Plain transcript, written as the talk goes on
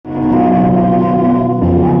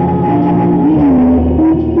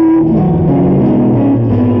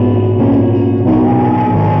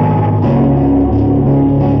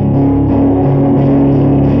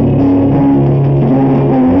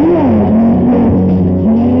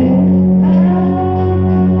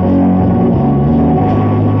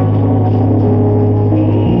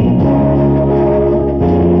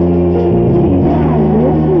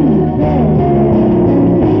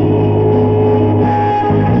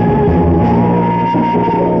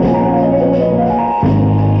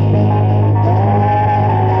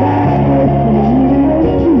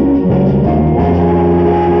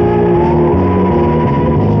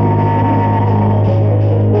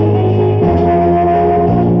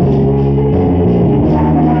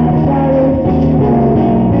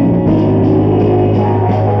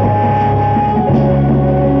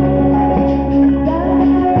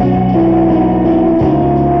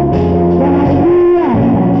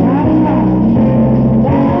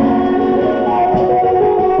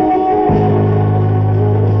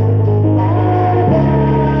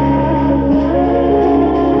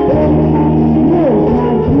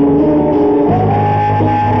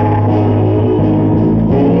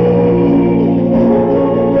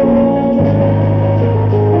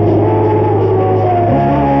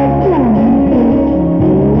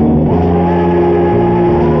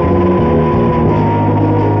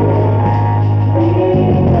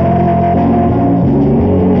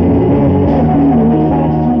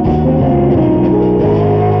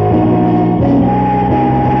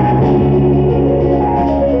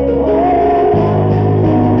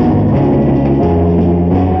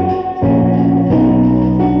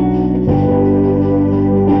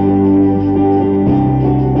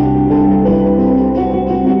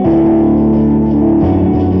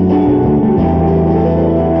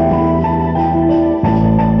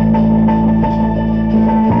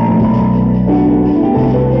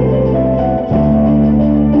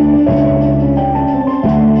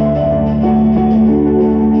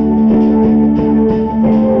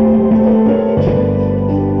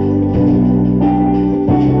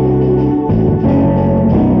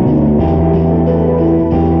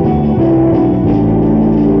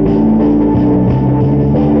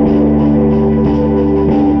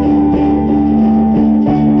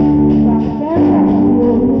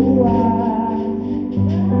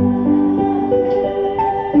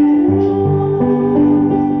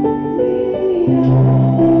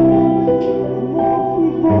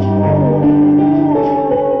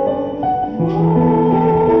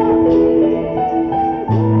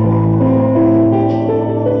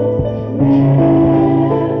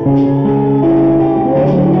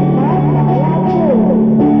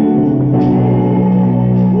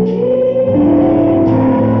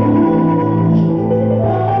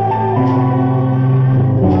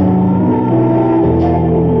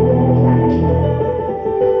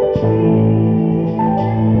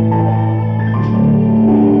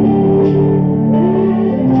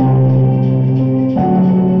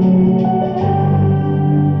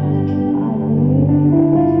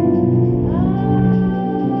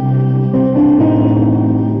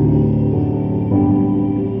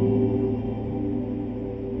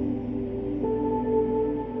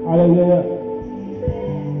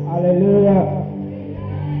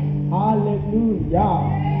Let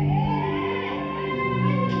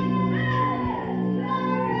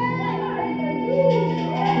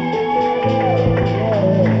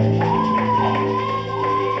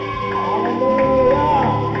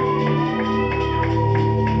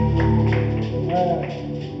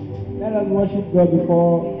us worship God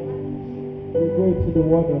before we go into the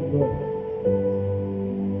Word of God.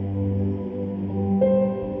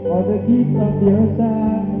 For the gift of your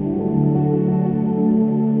Son,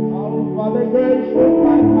 for the grace to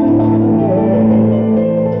fight my battle.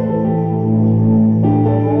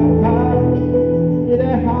 In a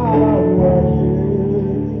heart of worship,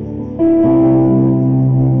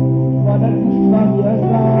 for the gift of your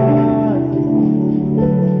Son,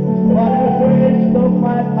 for the grace to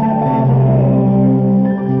fight my battle.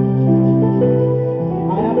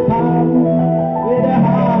 I have come with a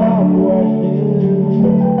heart of worship,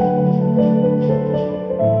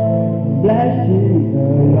 blessing the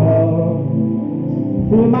Lord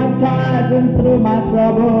through my trials and through my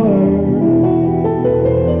trouble.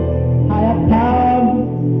 I have come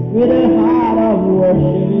with a heart of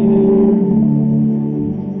worship.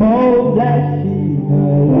 Oh, bless ye the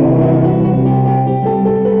Lord.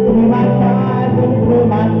 Through my trials and through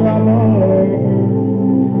my trouble,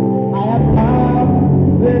 I have come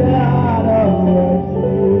with a heart of worship.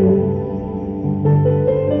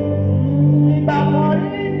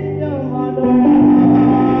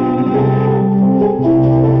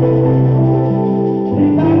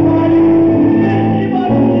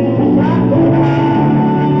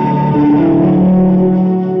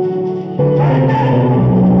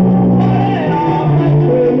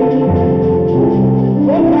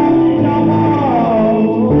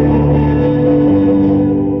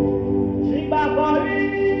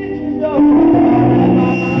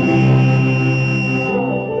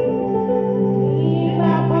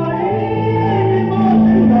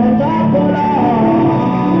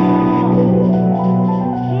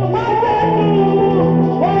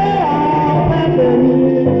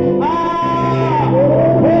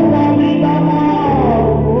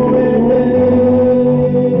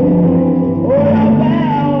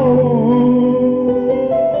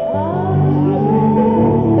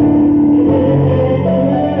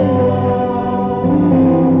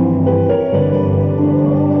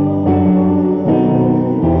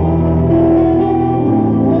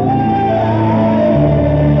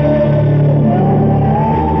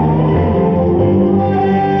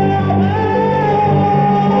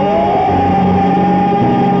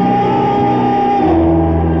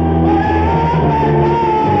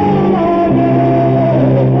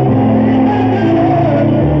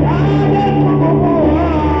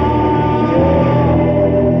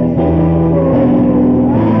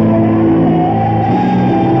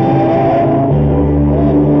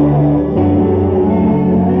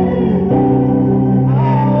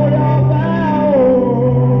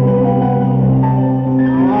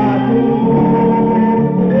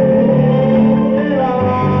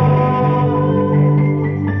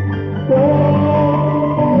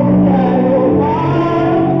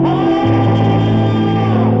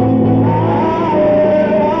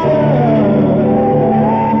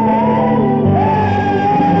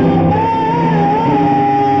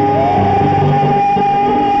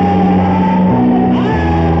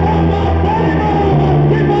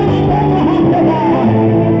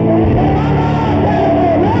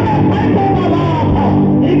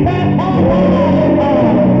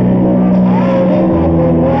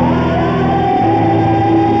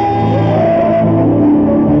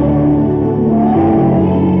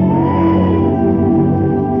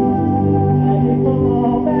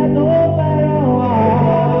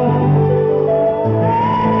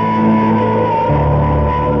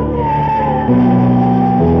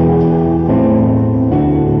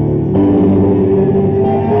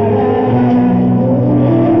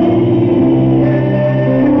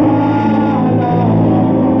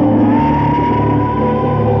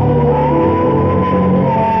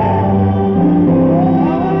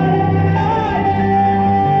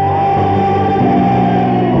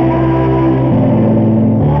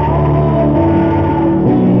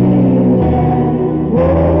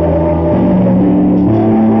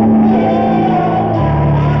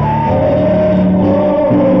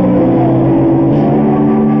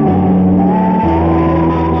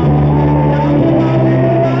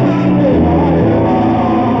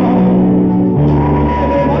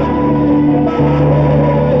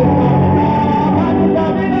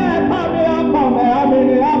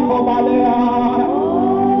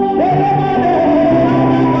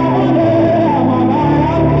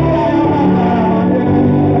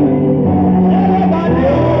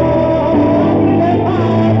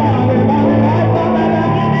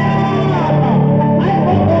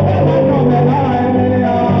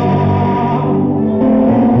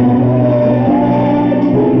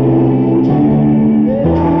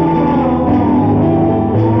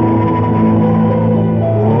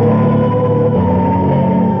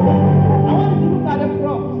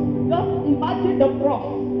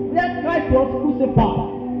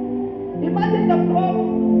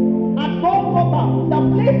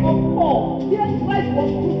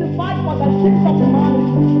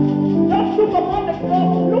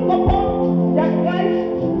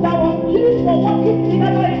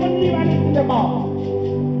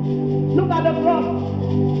 at the cross.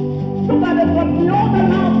 Look at the cross. Behold the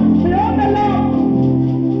Lamb. Behold the Lamb.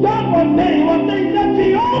 John was saying, just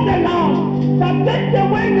behold the Lamb that takes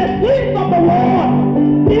away the sins of the world.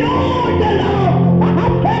 Behold the Lamb. I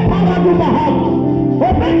have kept power to the house.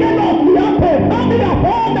 Obey us, we have to come in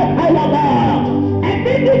upon the Kayabara. And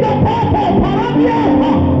this is the purpose for us.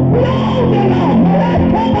 Behold the Lamb. Let's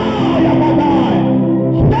come out, Yabadai.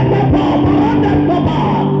 Step up around the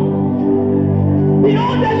Sabbath.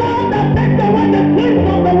 Behold the Lamb that takes away the sins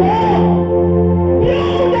of the world.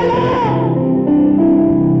 Behold the Lamb.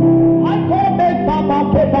 I call this Baba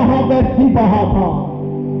Pepper Harvest Siva Hata.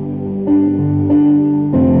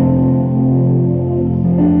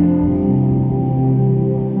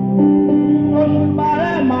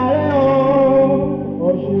 Oshubare Mare O.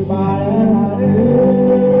 Oshubare Mare O.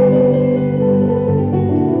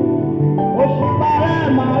 Oshubare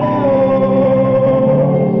Mare O.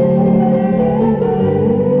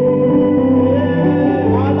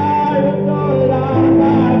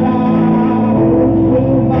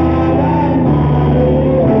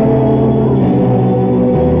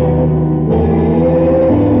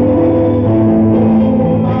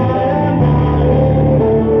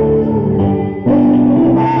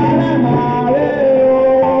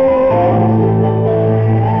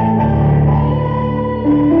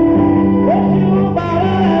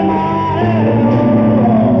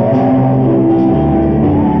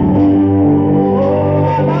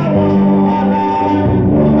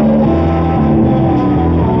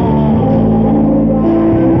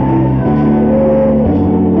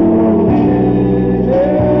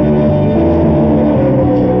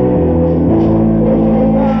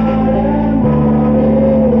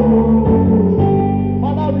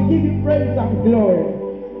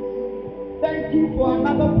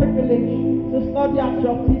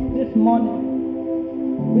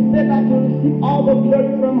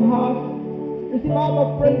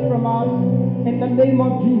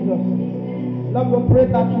 Lord, we pray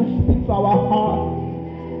that you speak to our heart,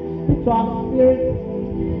 speak to our spirit,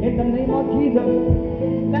 in the name of Jesus.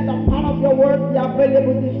 Let the power of your word be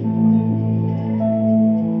available this morning.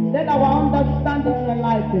 Let our understanding be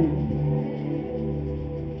enlightened.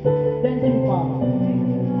 Thank you, Father.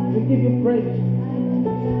 We give you praise.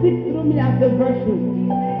 Speak through me as a vessel,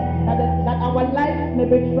 that our life may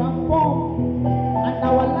be transformed, and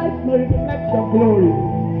our life may reflect your glory.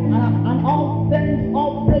 And all things,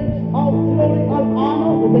 all praise, all glory, all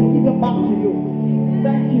honor will be given back to you.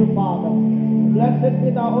 Thank you, Father. Blessed be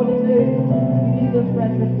the holy name. In Jesus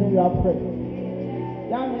Christ's name we are praying.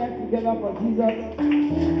 Down here together for Jesus.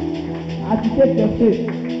 As you take your seat.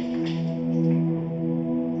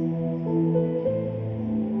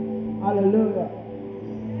 Hallelujah.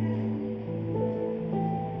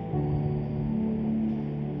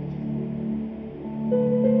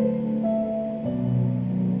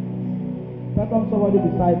 Welcome somebody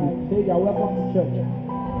beside you. Say you are welcome to church.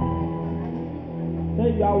 Say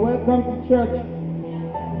you are welcome to church.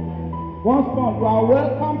 Once more, you are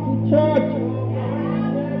welcome to church.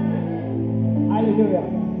 Hallelujah.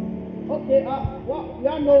 Okay, we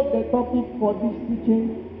all know the topic for this teaching.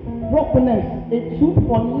 Brokenness, a tool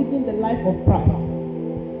for living the life of Christ.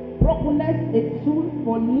 Brokenness, a tool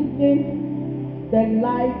for living the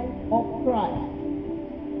life of Christ.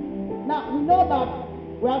 Now, we know that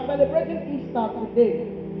we are celebrating Easter today.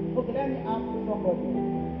 Okay, let me ask somebody.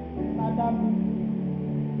 Madam,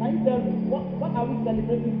 can you tell me what are we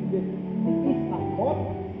celebrating today? It's Easter. What is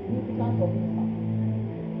the significance of Easter?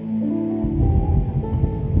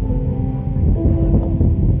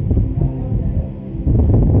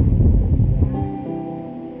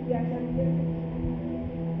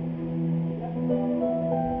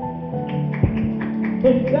 So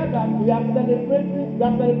he said that we are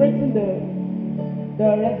celebrating the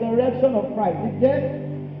resurrection of Christ, the death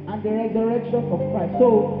and the resurrection of Christ. So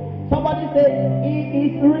somebody say, He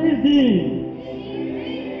is risen.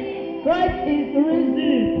 Christ is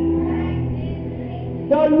risen.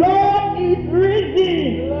 The Lord is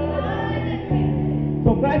risen. So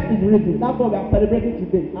Christ is risen. That's what we are celebrating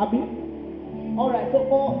today. Happy? Alright, so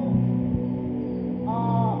for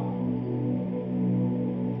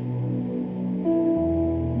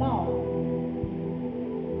now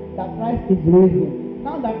that Christ is risen.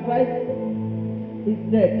 Now that Christ is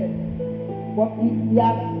dead, but he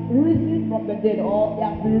has risen from the dead, or he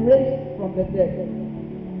has been raised from the dead.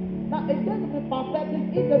 Now it's going to be perfected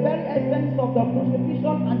if the very essence of the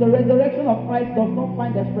crucifixion and the resurrection of Christ does not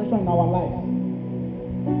find expression in our lives.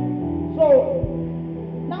 So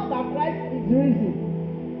now that Christ is risen,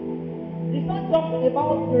 it's not just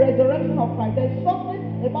about the resurrection of Christ. There's something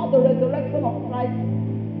about the resurrection of Christ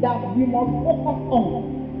that we must focus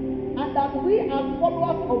on. and that we as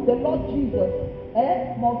followers of the Lord Jesus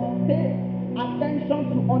must pay attention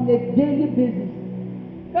to on a daily basis.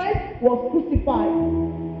 Christ was crucified.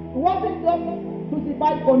 He wasn't just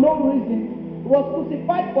crucified for no reason. He was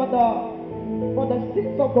crucified for the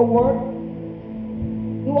sins of the world.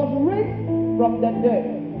 He was raised from the dead,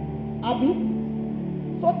 Abby,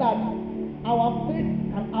 so that our faith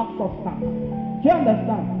can have substance. Do you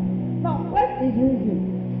understand? Now, Christ is risen.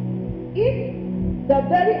 If the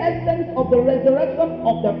very essence of the resurrection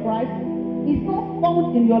of the Christ is not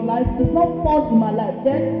found in your life, is not found in my life,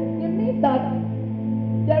 then it means that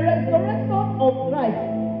the resurrection of Christ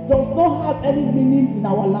does not have any meaning in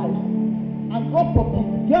our lives. And God forbid.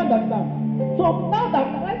 Do you understand? So now that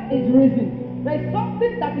Christ is risen, there is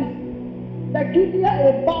something that is peculiar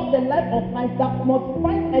about the life of Christ that must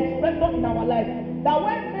find expression in our lives. That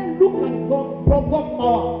when men look at God's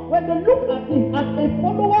power, when they look at Him as a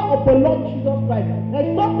follower of the Lord Jesus Christ, there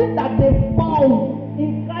is something that they found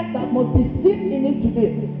in Christ that must be seen in Him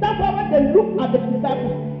today. That's why when they look at the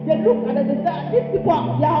disciples, these people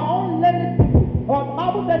they are unlearned people. Or the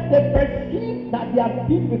Bible says they perceive that they are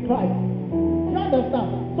been with Christ. Do you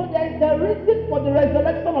understand? So there is the reason for the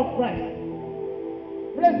resurrection of Christ.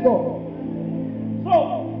 Praise God.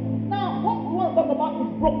 So, now what we want to talk about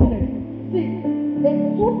is brokenness. See, a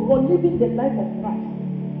tool for living the life of Christ.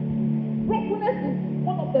 Brokenness is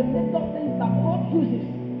one of the major things that God uses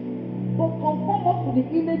to conform us to the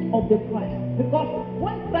image of the Christ. Because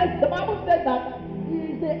when Christ, the Bible said that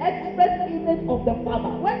He is the express image of the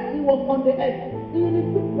Father. When He was on the earth, He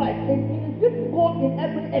received Christ and He received God in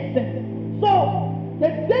every essence. So,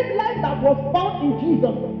 the same life that was found in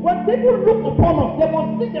Jesus, when people look upon us, they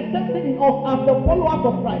must see the same thing in us as the followers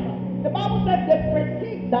of Christ. The Bible says they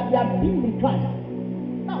perceive that they are being with Christ.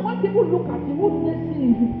 Now, when people look at you, what do they see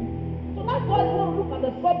in you? So that's why we want to look at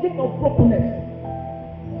the subject of brokenness.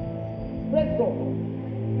 Praise God.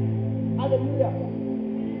 Hallelujah.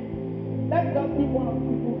 Let's just give one of the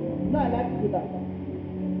people. No, I like to do that.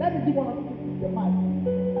 Let me give one of the people the mic.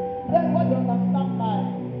 That's what you understand by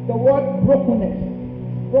the word brokenness.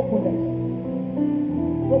 Brokenness.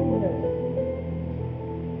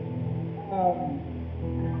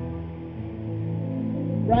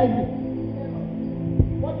 Rising.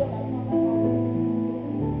 What do you understand?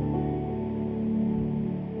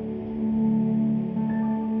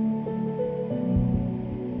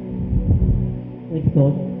 Praise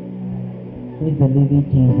God. Praise the living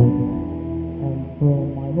Jesus.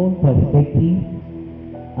 From my own perspective,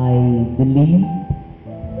 I believe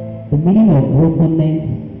the meaning of brokenness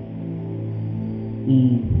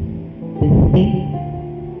is the state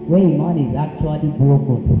where a man is actually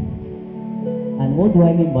broken. And what do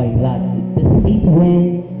I mean by that? It's the state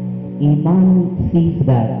when a man sees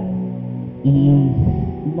that he is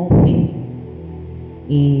nothing.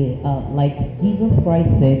 Like Jesus Christ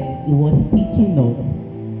said, He was teaching us.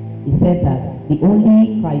 He said that the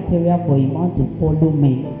only criteria for a man to follow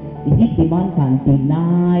me is if the man can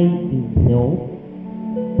deny himself,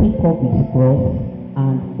 pick up his cross,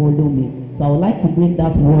 and follow me. So I would like to bring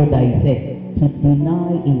that word that He said, to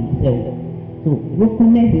deny himself. So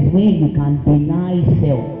brokenness is when you can deny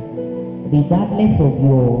self, regardless of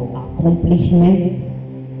your accomplishments,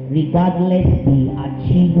 regardless the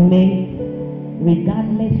achievements,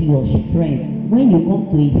 regardless your strength. When you come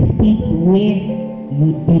to a state where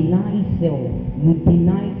you deny self, you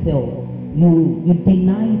deny self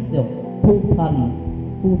totally,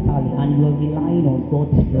 and you are relying on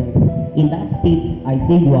God's strength. In that state, I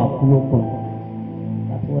say you are broken.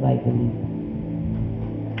 That's what I believe.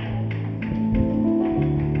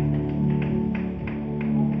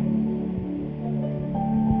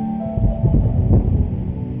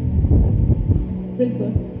 Praise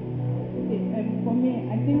God. Okay, for me,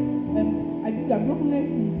 I think that brokenness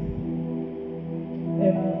is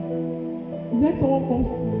when someone comes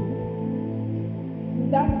to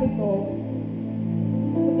that state of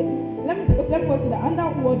let me first say that under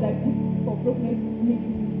word I give for brokenness to me is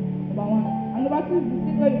number one. And number two is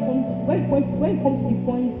the state where you come to the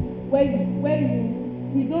point where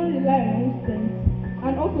you don't rely on your own strength,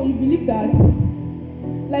 and also you believe that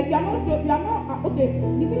like you are not okay. The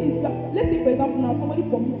thing is, let's say for example now somebody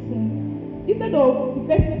commits sin, instead of the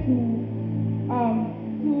person to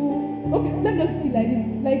okay, let me just put it like this,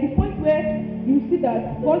 like the point where you see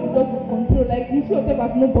that God is just in control, like you see yourself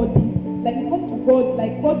as nobody, like you come to God,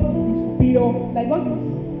 like God is superior, like God is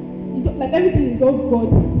like everything is just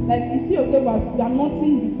God, like you see yourself as you are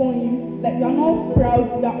nothing before Him, like you are not proud,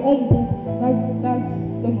 you are humble. That's just my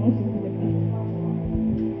own definition.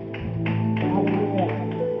 Hallelujah.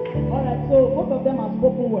 Alright, so both of them are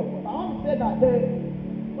spoken words. I want to say that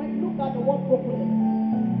when you look at the word brokenness,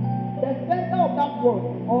 word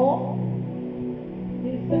or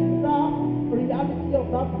the central reality of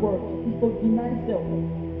that word is to deny self.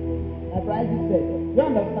 Like Isaac said, you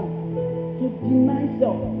understand? To deny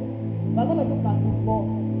self. We're going to look at it more.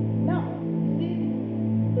 Now, see,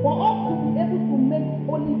 for us to be able to make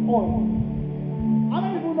olive oil, how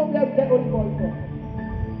many people know where we get olive oil from?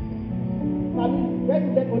 Where do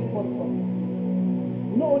you get olive oil from?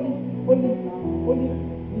 You know olive now, olive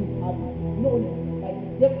leaf, you know olive. Like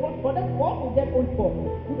they crush, for them, for us to get olive oil,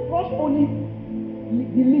 we crush olive,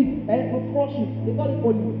 the leaf, we crush it. They call it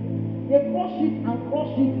olive. They crush it and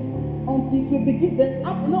crush it until it will begin. Then,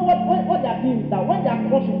 you know what they are doing is that when they are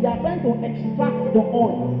crushing, they are trying to extract the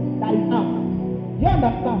oil that it has. Do you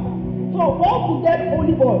understand? So for us to get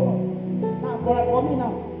olive oil, now for me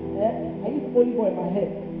now, I use olive oil in my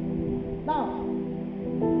head. Now,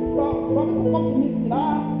 some people come to me and say,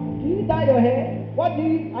 do you dye your hair? What do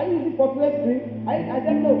you, I use it for toilet cream? I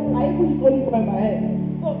said no, I even use olive oil in my hair.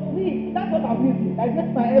 So me, that's what I'm using. I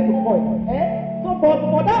make my hair to oil. So but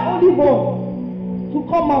for that olive oil to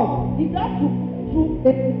come out, it has to through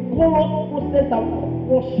a rigorous process that will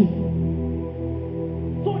crush it.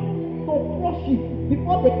 So to crush it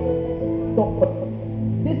before they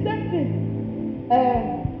the same thing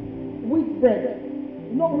wheat bread.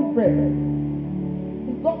 You know wheat bread?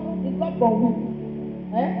 It's not from wheat.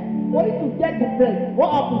 For you to get the bread,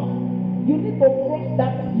 what happens? You need to crush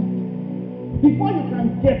that seed before you can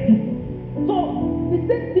get it. So the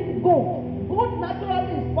same thing gold. Gold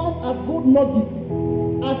naturally is found as gold nuggets,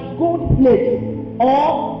 as gold plates,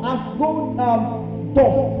 or as gold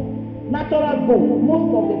dust. Natural gold,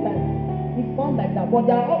 most of the time, is found like that. But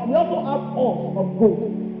we also have ores of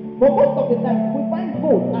gold. But most of the time, we find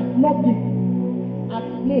gold as nuggets, as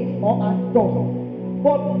plates, or as dust.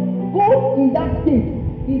 But gold in that state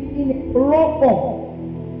is in a raw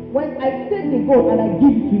form. When I take the gold and I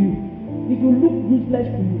give it to you, it will look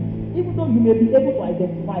useless to you, even though you may be able to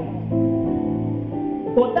identify it.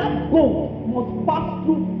 But that gold must pass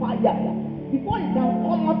through fire before it can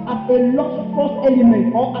come out as a lustrous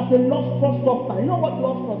element or as a lustrous substance. You know what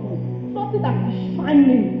lustrous is? Something that is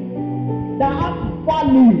shining, that has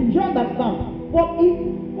value. Do you understand? But it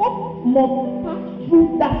must pass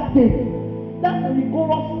through that stage, that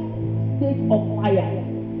rigorous stage of fire.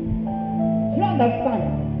 Do you understand?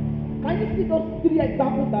 Can you see those three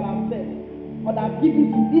examples that I've said or that I've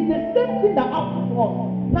given you? It's the same thing that happens to us.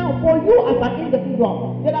 Now, for you as an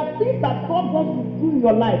individual, there are things that God wants to do in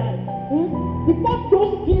your life. Before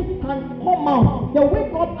those things can come out the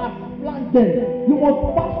way God has planned them, you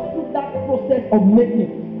must pass through that process of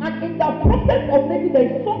making. And in that process of making,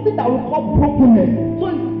 there is something that we call brokenness.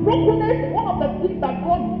 So it's brokenness, one of the things that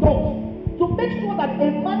God does to make sure that a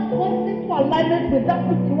man comes into alignment with that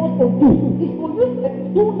which he wants to do is to use a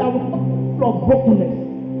tool that will come full of brokenness.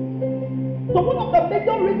 So one of the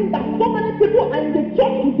major reasons that so many people are in the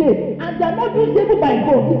church today and they are not usable by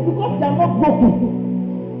God is because they are not broken.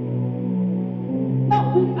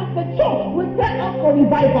 Now, we as a church, we cry out for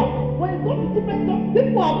revival. When you go to different churches,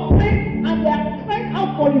 people are praying and they are crying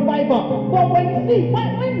out for revival. But when you see,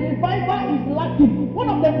 when revival is lacking, one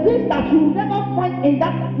of the things that you will never find in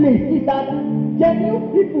that place is that genuine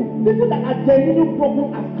people that are genuinely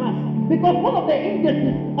broken as cast. Because one of the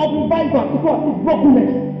indices of revival is what? Is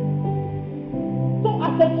brokenness. So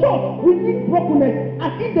as a church, we need brokenness.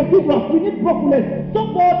 As individuals, we need brokenness. So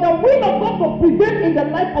for the will of God to prevail in the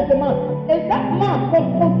life of the man, and that man must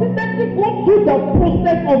consistently go through the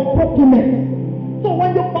process of brokenness. So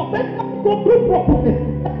when you perfectly go through brokenness,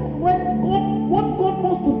 that's when what God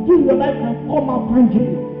wants to do in your life can come out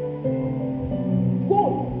tangibly.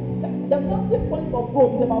 Gold, the melting point of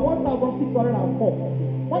gold is about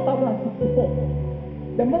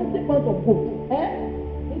 1,664. The melting point of gold,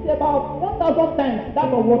 it's about 1,000 times that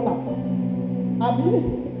of water. I believe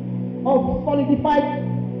of solidified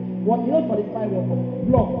what you know solidified water.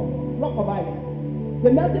 Block of ice. The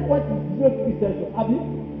melting point is 0 degrees Celsius. I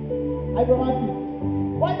don't know.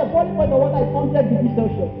 Why the boiling point of water is 100 degrees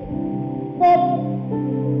Celsius?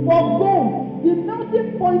 For gold, the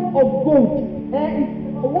melting point of gold is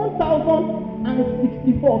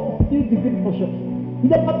 1,064 degrees Celsius.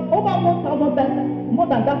 It's about over 1,000 times more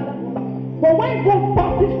than that. But when God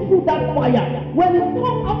passes through that fire, when it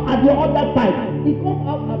comes out at the other side, it comes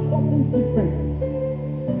out as something different.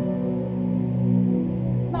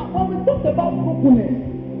 Now, when we talk about brokenness,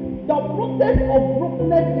 the process of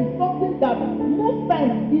brokenness is something that most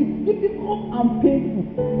times is difficult and painful.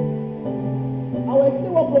 I will explain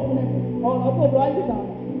what brokenness is. Although I did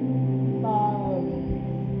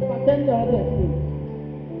pretend already explain.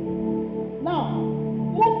 Now,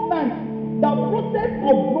 most times the process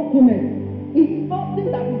of brokenness is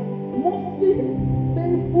something that is mostly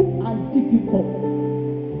painful and difficult.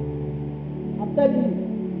 I'm telling you.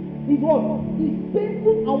 It's what? It's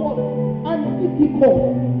painful and what? And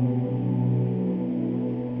difficult.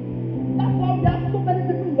 That's why there are so many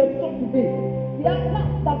people in the church today. They are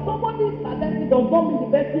that somebody is talented does not mean the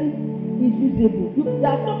person is usable.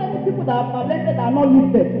 There are so many people that are talented that are not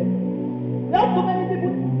lifted. There are so many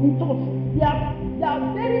people in church. They are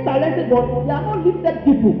very talented, but they are not lifted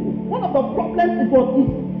people. One of the problems is what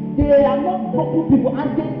is they are not broken people,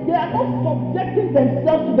 and they are not subjecting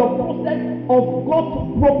themselves to the process of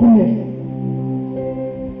God's brokenness.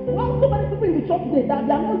 There are so many people in the church today that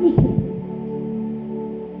they are not useful.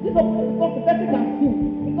 This is because the person can sing,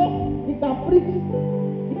 because he can preach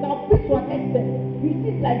to an extent. He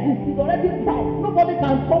sings like this, he's already proud. Nobody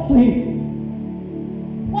can talk to him.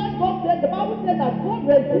 What God said, the Bible said that God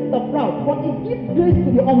resists the proud, but He gives grace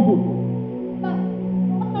to the humble. Now,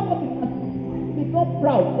 no matter what you can do, become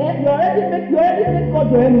proud. You already make God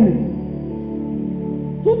your enemy.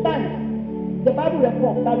 2 times the Bible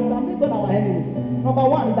records that we can make God our enemy. Number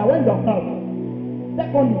 1 is that when you are proud.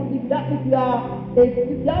 Secondly, if you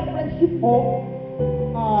have friendship or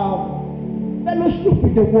fellowship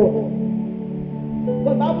with the world.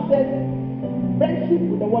 The Bible says friendship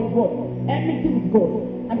with the world is what? Enmity with God.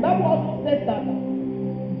 And the Bible also says that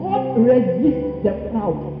God resists the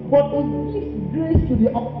proud, but He gives grace to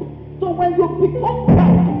the humble. So when you become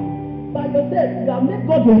proud by yourself, you have made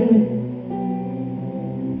God your enemy.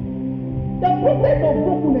 The process of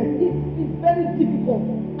brokenness is very difficult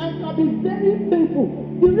and can be very painful.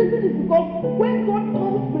 The reason is because when God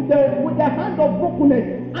comes with the hand of brokenness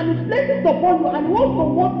and He places upon you and He wants to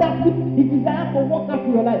work that which He desires to work out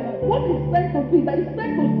in your life, what He's trying to do is that He's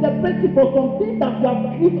trying to separate you from some things that you have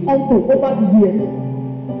clinged onto over the years.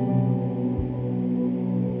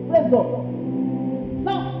 Praise God.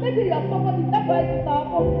 Now, maybe you are somebody, that's why Sister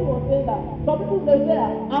Apostle was saying that some people they say,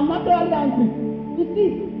 I'm naturally angry. You see,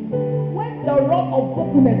 when the rod of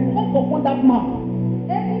brokenness comes upon that man,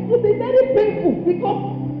 and it will be very painful because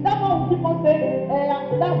that man will keep on saying,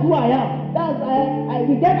 that's who I am.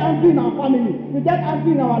 We get angry in our family. We get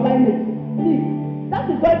angry in our lineage. See, that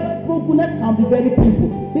is why brokenness can be very painful.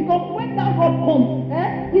 Because when that rod comes,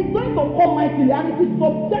 it's going to come mightily, and if you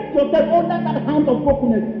subject yourself under that hand of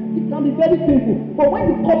brokenness, it can be very painful. But when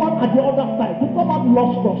you come out at the other side, you come out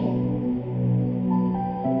lustrous.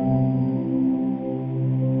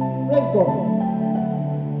 Praise God.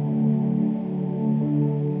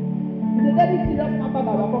 It's a very serious matter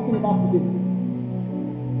that we are talking about today.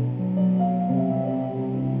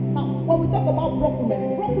 Now, when we talk about brokenness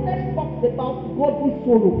talks about godly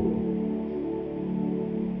sorrow.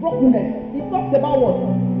 Brokenness, it talks about what?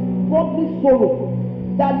 Godly sorrow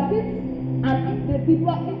that leads an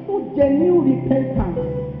individual into genuine repentance.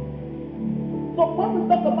 So when we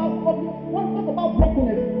talk about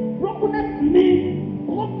brokenness means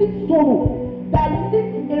godly sorrow that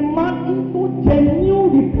leads a man into genuine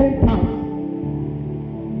repentance.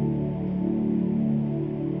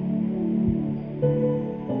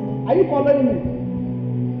 Are you following me?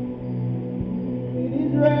 It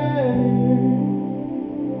is raining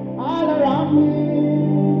all around me.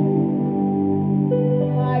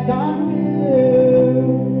 I can feel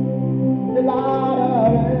the light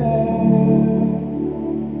of it.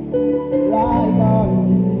 Rise on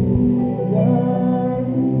Jesus.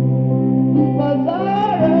 Because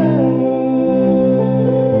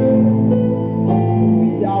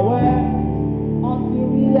we are wet until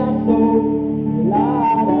we are so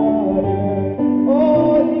light of it.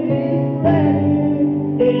 Oh, it is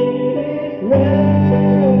raining. It is raining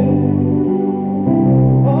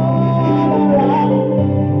all around me.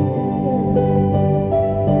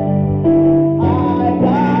 I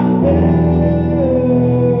can feel the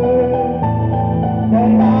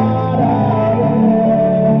light of it.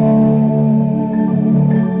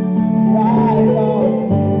 Rise on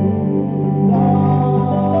Jesus.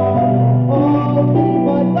 Oh, keep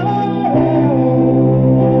us away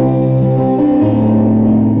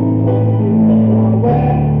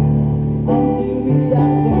until we are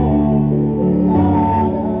so light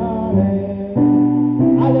of it.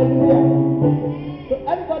 Hallelujah. So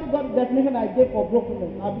everybody got the definition I gave for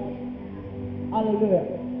brokenness. Hallelujah.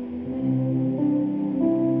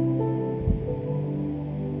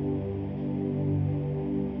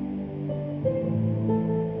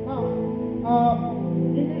 Now,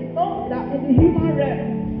 in the human realm,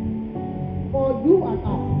 for you and I,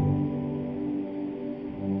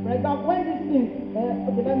 for example, when this thing,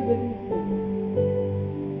 okay, let me say this thing.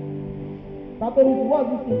 What's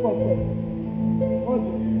this thing called? What's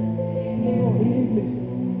it? No, in English.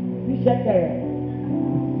 You check there.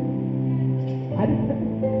 I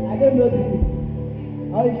don't know this thing.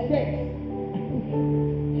 Or it shakes.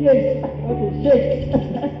 Shake. Okay, shake.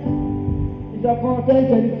 It's your content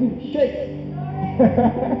 22. Shake.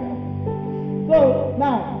 So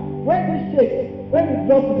now, when we shake, when we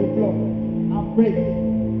drop to the floor and break,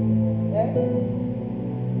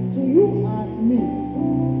 to you and me,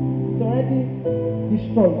 it's already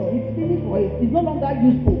destroyed. It's finished for it. It's no longer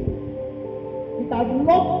useful. It has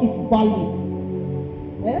lost its value.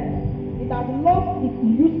 It has lost its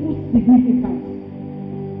useful significance.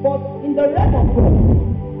 But in the realm of God,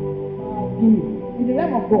 in the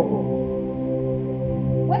realm of God,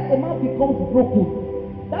 when a man becomes broken,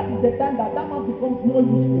 that is the time that man becomes more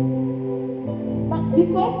useful. But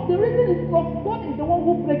because the reason is because God is the one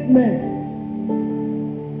who breaks men.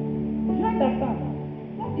 You understand?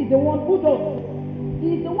 God is the one who does. He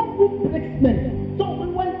is the one who breaks men. So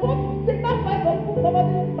when God takes that fight of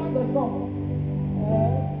somebody sang the song.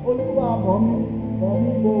 Olúwa mọ̀ mí bó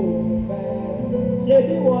ti fẹ́. Ṣé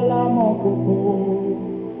bí wọ́n lá mọ̀ gbogbo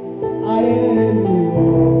ayé mi o?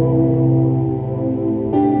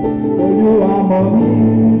 Olúwa mọ̀ mí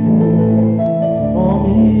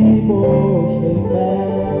bó ṣe fẹ́.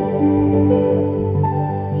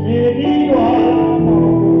 Ṣé bí wọ́n lá mọ̀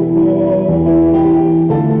gbogbo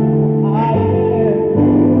ayé mi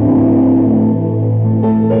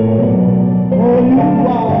o?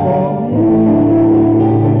 Olúwa mọ̀ mí.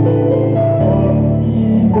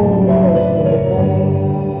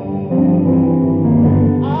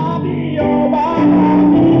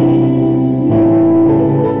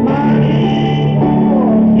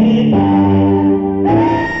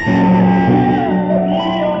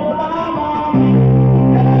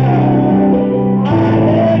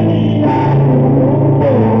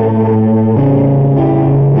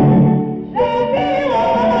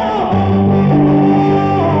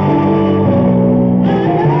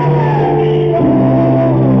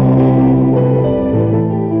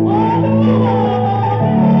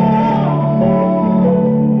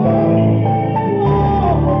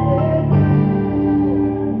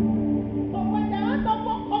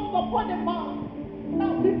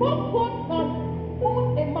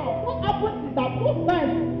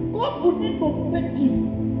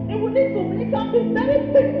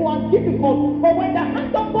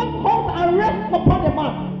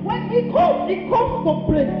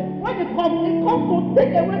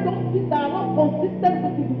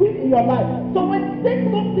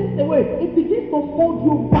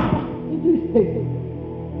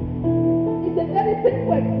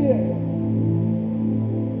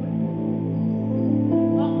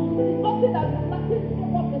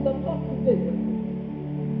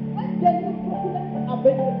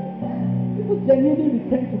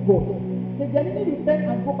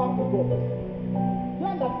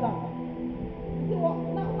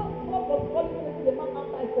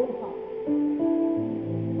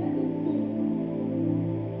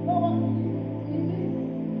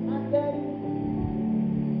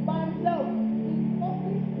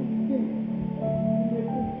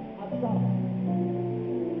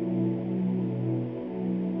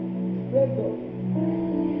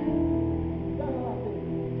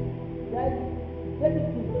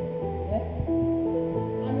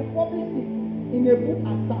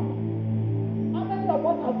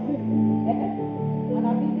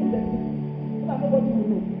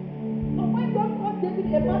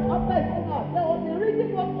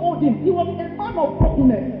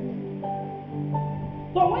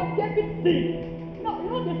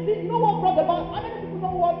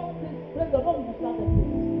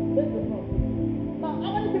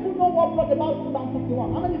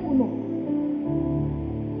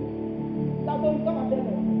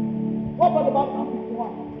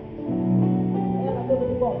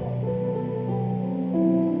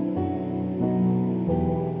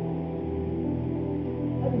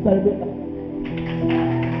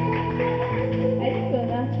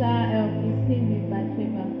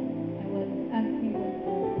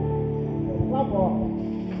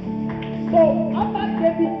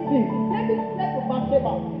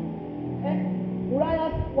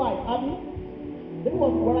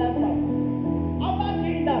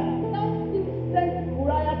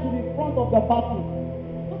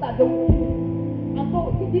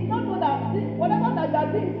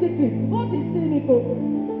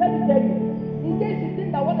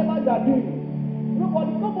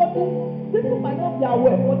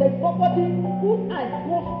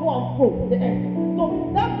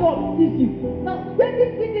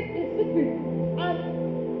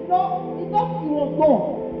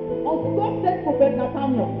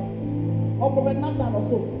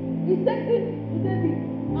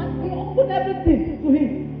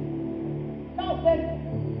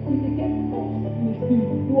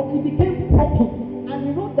 he became broken, and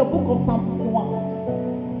he wrote the book of Psalm 51.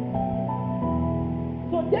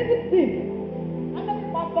 So David sinned. How many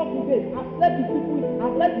pastors today have led the people,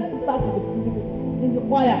 have led the sisters in the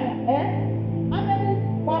choir? How many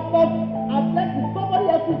pastors have led somebody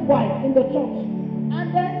else's wife in the church, and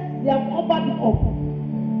then they have covered it up?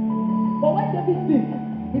 But when David sinned,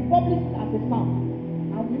 he published it as a psalm,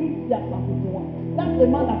 and we read here Psalm 51. That's the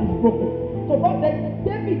man that is broken. So God said,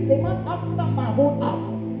 David, a man after my own heart.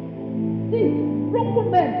 See,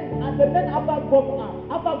 broken men and the men after God's heart.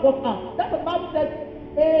 That's what the Bible says.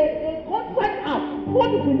 A contrite heart,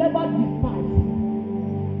 God will never despise.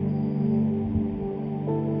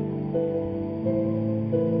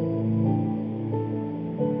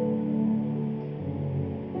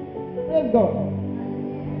 Praise God.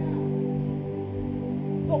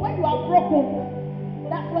 So when you are broken,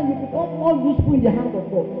 that's when you become more useful in the hand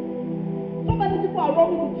of God. So many people are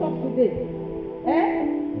running to church today,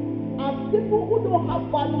 as people who don't have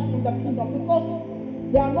values in the kingdom because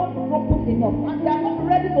they are not broken enough, and they are not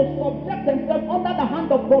ready to subject themselves under the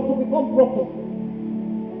hand of God to become broken.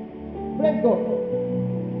 Praise God.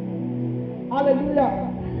 Hallelujah.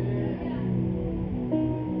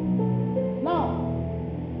 Now,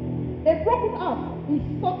 a broken heart is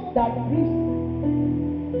such that brings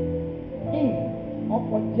in or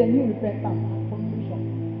for genuine repentance and contrition.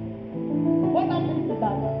 What that means is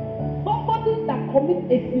that somebody that commits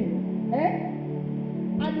a sin,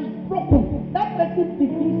 and is broken, that person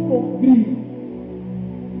begins to grieve.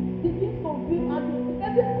 And the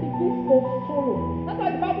person begins to sorrow. That's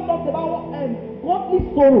why the Bible talks about godly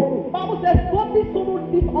sorrow. The Bible says godly sorrow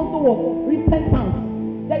leads unto what? Repentance.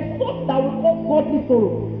 There is such that we call godly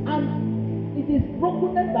sorrow, and it is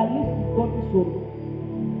brokenness that leads to godly sorrow.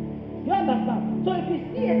 You understand? So if you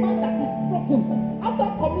see a man that is broken after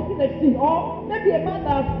committing a sin, or maybe a man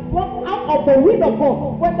that has gone out of the will of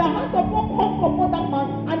God, when the hand of God comes upon that man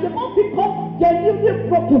and the man becomes genuinely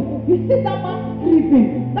broken, you see that man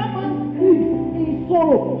grieving. That man grieves in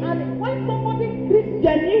sorrow. And when somebody grieves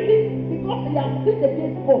genuinely because he has sinned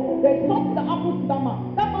against God, there is something that happens to that man.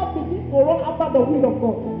 That man begins to run after the will of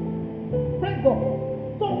God. Praise God.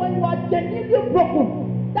 So when you are genuinely broken,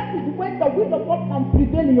 that is when the will of God can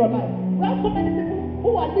prevail in your life. There are so many people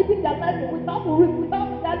who are living their life without they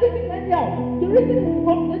are living anyhow. The reason is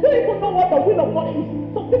because they don't even know what the will of God is.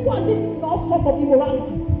 So people are living in all sorts of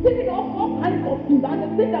immorality, living in all kinds of sins, and they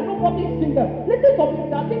think that nobody is seeing them. Listen to me,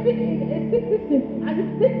 they are living in a secret sin, and you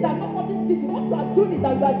think that nobody sees you. What you are doing is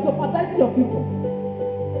that you are jeopardizing your future.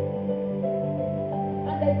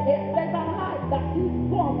 And there's an eye that sees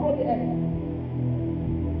go and throw the earth.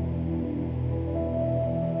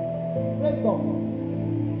 Praise God.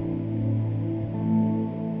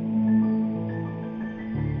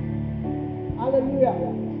 Hallelujah.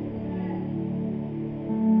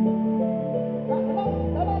 The Lord is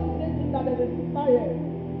saying that there is a sister here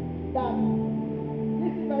that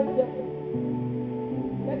listen very carefully.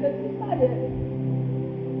 There's a sister here.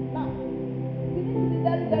 Now, you need to be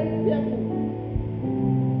very, very careful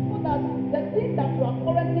so that the things that you are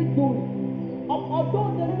currently doing,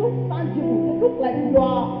 although they look tangible, they look like you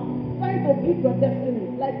are trying to build your destiny,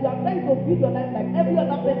 like you are trying to build your life like every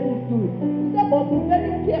other person is doing. He said, but be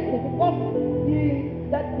very careful because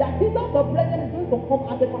the accuser of the brethren is going to come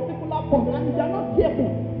at a particular point, and if you are not careful,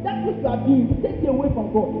 that which you are doing will take you away from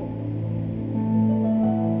God.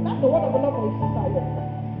 That's the word of the Lord for his sister here.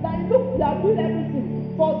 That look, you are doing everything,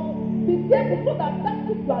 but be careful so that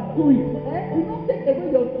which you are doing will not take away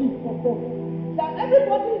your gift from God. That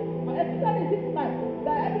everybody, especially in this life,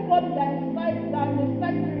 that everybody that is in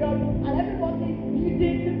period, and everybody is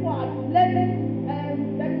leading, people are learning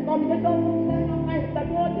telecommunications, learning online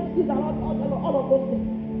technology, skills, and all of those things.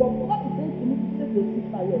 But God is saying to me to say to your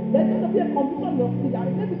sister here, there's going to be a condition in your spirit,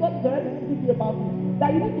 and maybe God is already speaking to you about it, that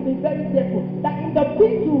you need to be very careful. That in the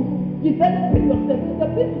bid to developing yourself, in the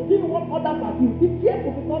bid to doing what others are doing, be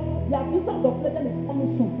careful because the accuser of the brethren is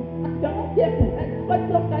coming soon. And if you are not careful, and what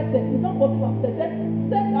Jesus Christ said, it's not what you have said.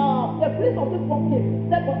 The prince of this world came,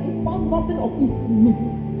 said, but he found nothing of his in me.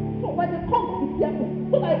 So when it comes, be careful,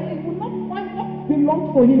 so that he will not find what belongs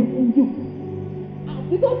to him in you.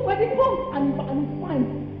 Because when it comes and he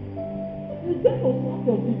finds, he's going to stop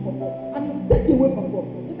your gift from God, and he will take you away from God.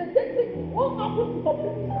 If they take it, what happens to some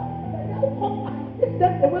people is that the devil comes and takes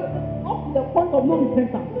them away up to the point of no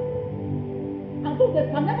repentance. And so they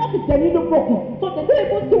can never be genuinely broken. So they don't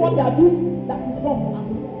even see what they are doing that is wrong.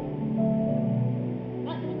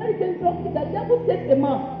 And it's very dangerous if the devil takes a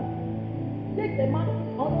man takes the man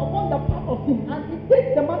upon the path of sin, and it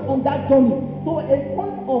takes the man on that journey to a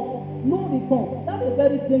point of no return. That's a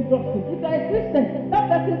very dangerous thing. If you're a Christian, that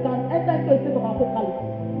person can enter into a state of apocalypse.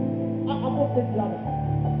 Apostasy rather.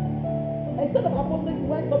 A state of apostasy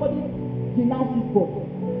when somebody denounces God,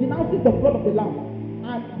 denounces the blood of the Lamb,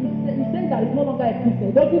 and he's saying that he's no longer a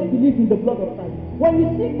Christian. He doesn't believe in the blood of Christ. When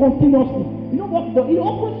you sin continuously, you know what? It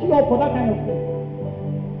opens you up for that kind of thing.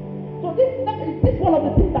 So this is one of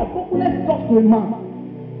the things that brokenness does to a man.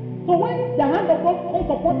 So when the hand of God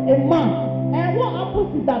comes upon a man, and what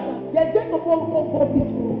happens is that they're going to go God this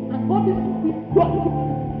through, and God is with God.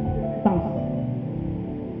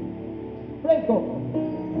 Praise God.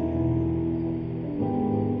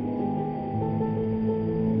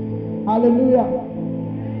 Hallelujah.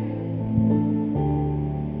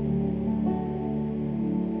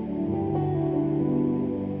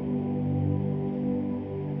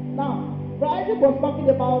 Now, Friday was talking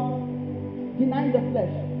about denying the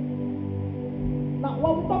flesh. Now,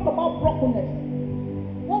 when we talk about brokenness,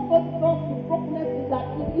 what God does with brokenness is that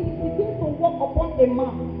it begins to work upon a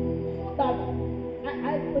man, so that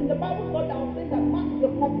in the Bible study I was saying that man is a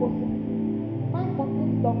composite. Man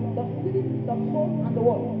contains the spirit, the soul, and the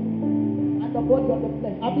what? And the body of the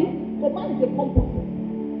flesh. So man is a composite.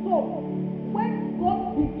 So when God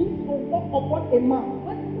begins to work upon a man,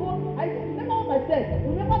 remember what I said.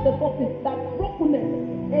 Remember the topic that brokenness,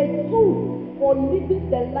 a tool for living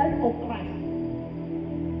the life of Christ.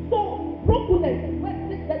 So brokenness,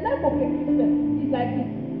 the life of a Christian is like this.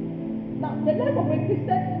 Now the life of a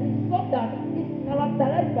Christian is such that it's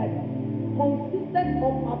characterized by consistent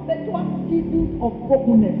of perpetual seasons of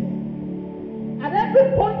brokenness. At every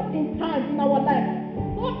point in time in our life,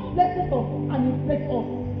 God blesses us and He blesses us.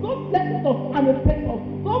 God blesses us and He blesses us.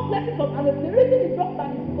 God blesses us and the reason He does that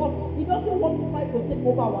is because He doesn't want to try to take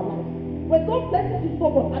over our lives. When God blesses you so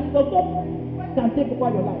much and He does not can take over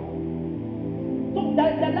your life. So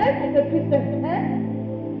the life of a Christian,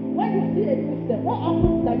 when you see a Christian, what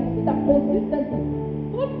happens is that you see that consistently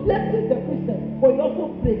God blesses the Christian, but He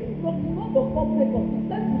also prays. Because God does not pray for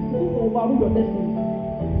He says He will to overrule your destiny.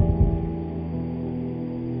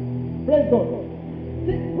 Praise God.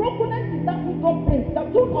 See, brokenness is that which God brings. The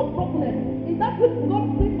tool of brokenness is that which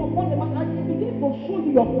God brings upon the man, and He begins to show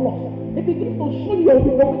you your flaws. He begins to show you your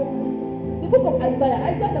weakness. The book of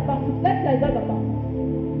Isaiah the verse 6. Let's see Isaiah the verse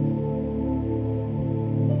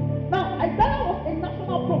 6. Now, Isaiah was a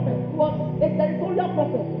national prophet. He was a territorial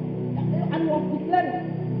prophet. And he was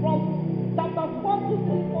declaring from chapters 1, 2,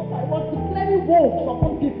 3, 4, 5. He was declaring woes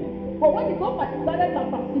upon people. But when he got to Isaiah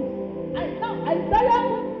chapter 6, Isaiah,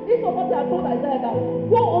 this is what I told Isaiah that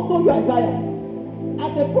go unto you, Isaiah,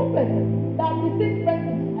 as a prophet that received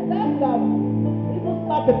practice. Isaiah would have even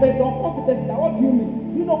slapped the person on confidence. What do you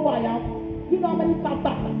mean? You know who I am? You know how many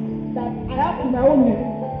chapters that I have in my own name?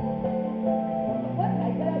 When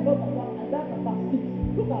Isaiah got to Isaiah chapter 6,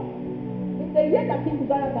 look at in the year that King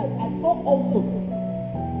Uzziah died, I saw also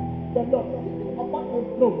the Lord sitting upon a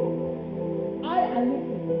throne, high and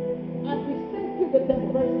lifted, and He sent you the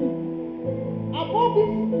verse 2. Above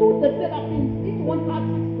this stood the seraphims, each one had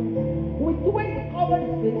 6 wings. With 2 they covered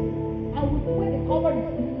his face, and with 2 they covered his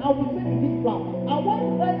feet, and with 2 they did flap. And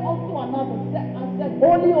one cried unto another and said,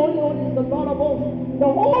 Holy, holy, holy is the Lord of hosts. The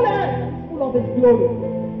whole earth is full of His glory.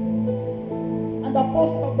 And the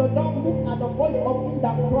post of the door moved at the voice of him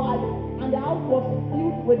that cried, and the house was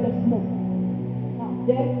filled with the smoke. Now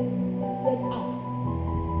then said,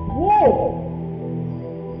 whoa!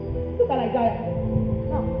 Look at Isaiah.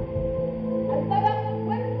 Now, Isaiah,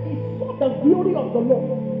 when he saw the glory of the Lord,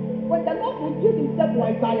 when the Lord revealed Himself to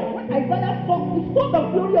Isaiah, when Isaiah saw the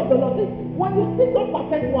glory of the Lord, see, when you see God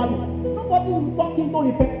perpetually, nobody will talk into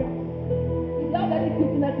repentance. If you have any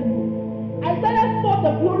guiltiness in you, Isaiah saw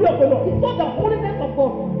the glory of the Lord. He saw the holiness of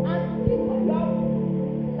God. And see when you have,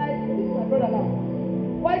 like this is my brother now.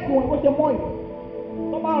 Why do you want to watch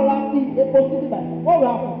come around a positive life? What will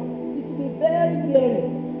happen? It will be very clear.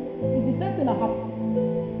 It's the same thing that happens.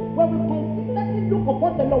 When we consistently look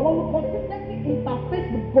upon the Lord, when we consistently interface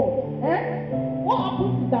with God, what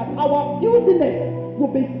happens is that our guiltiness will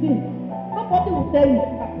be seen. Nobody will tell you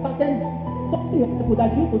that certain something that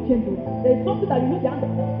you need to change. There is something that you need to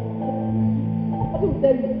understand. Nobody will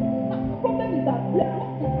tell you. Now, the problem is that we are not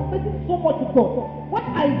interfacing so much with God. When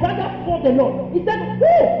Isaiah saw the Lord, he said,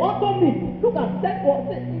 "Who unto me?" Look at in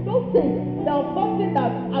those days, there was something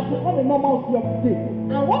that has become a normalcy of today.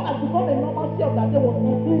 And what has become a normalcy of that day was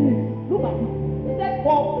uncleanness. Look at it. He said,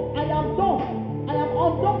 "For I am done. I am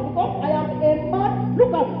undone because I am a man."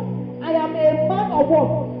 Look at it. I am a man of what?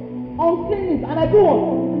 Uncleanness. And I do what?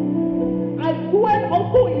 I dwell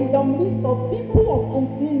also in the midst of people of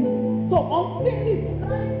uncleanness. So until it's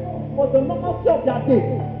time for the normalcy of their day,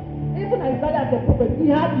 even Isaiah the prophet, he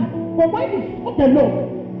had it. But when he saw the Lord,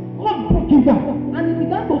 God broke him down and he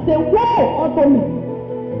began to say, woe unto me.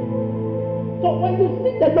 So when you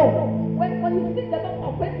see the Lord, when you see the Lord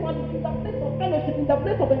of faithfulness in the place of fellowship, in the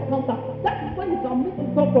place of encounter, that is when you can meet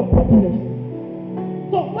with God for brokenness.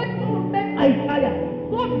 So when God met Isaiah,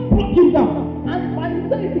 God broke him down, and by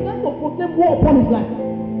himself he began to proclaim war upon his life.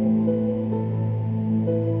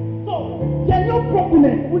 So genuine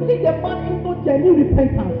brokenness will lead a man into genuine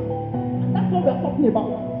repentance, and that's what we are talking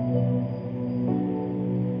about.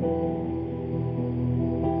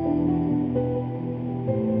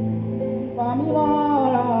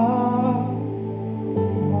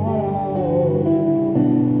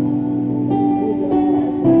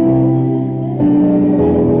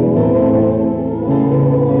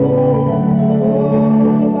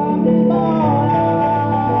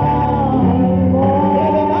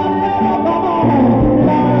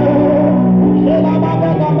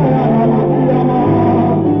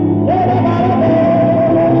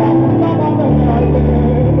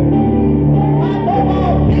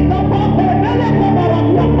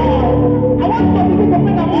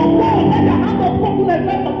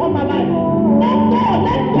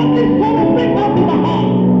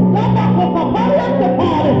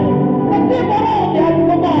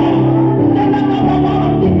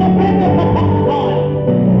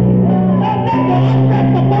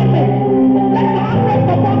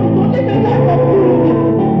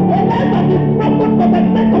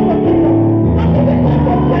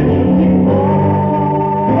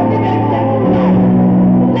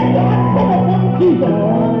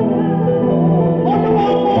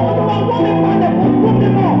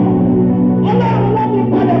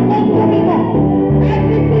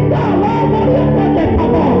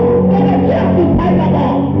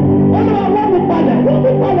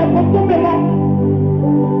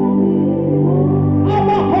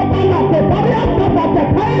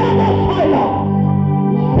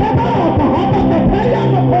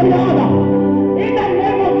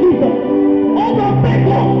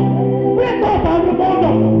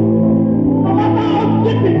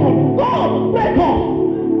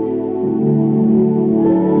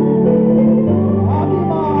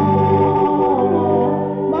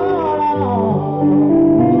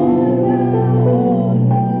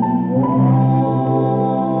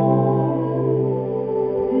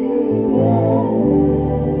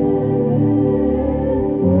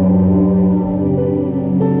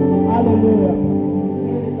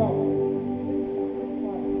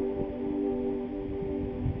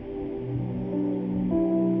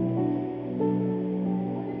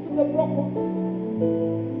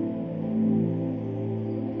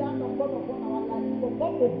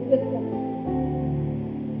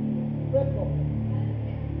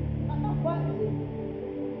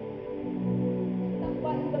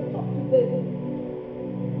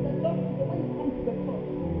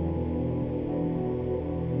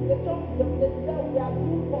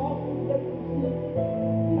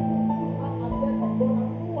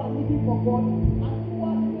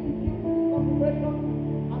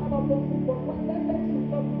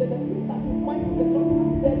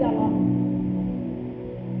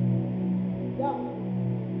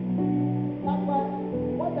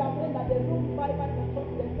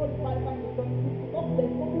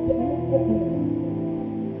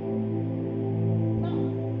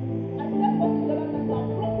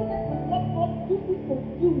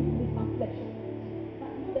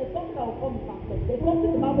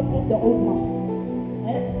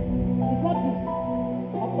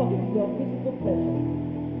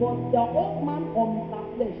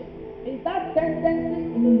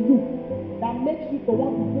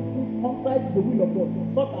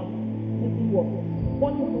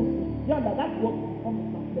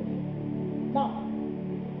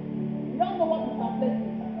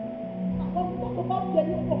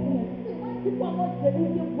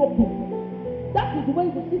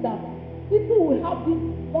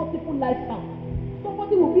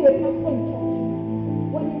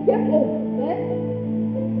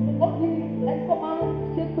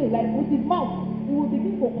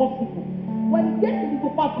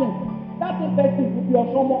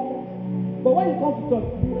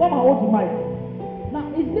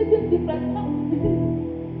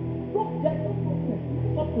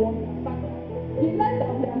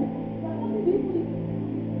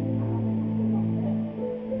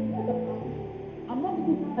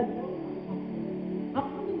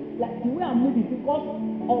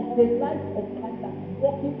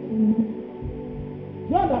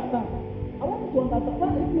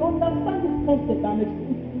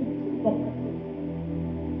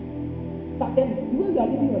 Kenny, the way you are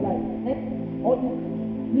living your life, or you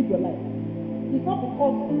live your life, it's not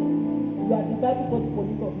because you are the Bible for the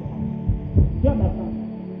police officer. Do you understand? You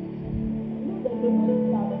know there's a way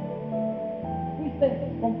that Christians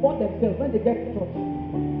comport themselves when they get to church.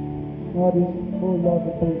 Lord is, oh Lord,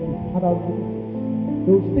 we thank you. And I'll speak.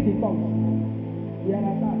 They will speak in tongues. You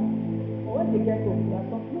understand? But when they get home, they are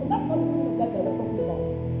talking. No, that's not the kind of that they are talking about.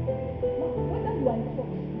 Now, whether you are in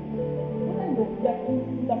church, whether you are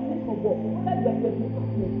in the place of work, whether you are in the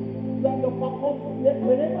department, you are in your faculty,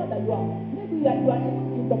 wherever that you are, maybe you are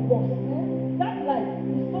in the bus. That life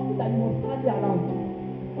is something that you must carry around.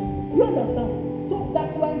 You understand? So that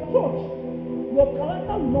you are in church, your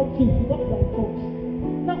character will not change because you are in church.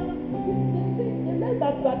 Now, the life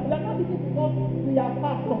that we are not living because we are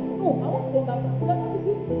pastors. No, I want to understand. We are not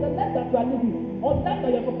living the life that we are living, or the life that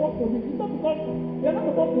you are supposed to live. It's not because you are not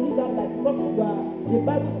supposed to live that life because you are a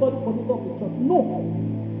Bible study committee of the church. No.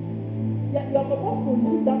 You are supposed to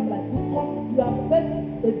live that life because you are first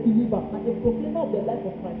a believer and a proclaimer of the life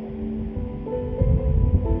of Christ. Do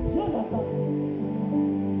you understand?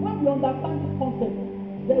 When we understand this concept,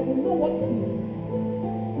 then we know what it is.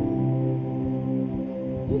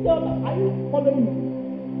 Are you following me?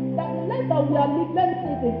 That the life that we are living, let me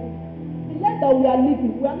say this, the life that we are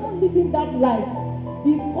living, we are not living that life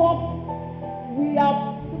because we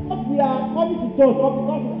are coming to church, or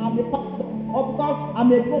because I'm a pastor, or because I'm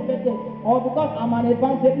a prophetess, or because I'm an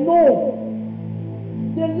evangelist. No.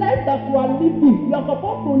 The life that you are living, you are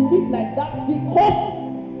supposed to live like that because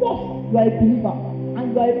first you are a believer and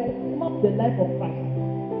you are a proclaimer of the life of Christ.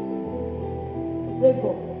 Praise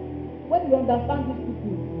God. When you understand these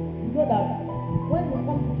people, you know that when you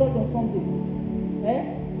come to church on Sunday,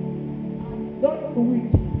 during the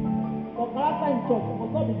week, your character in church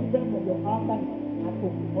must not be different from your character at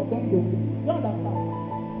home or during the week. Do you understand?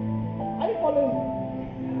 Are you following me?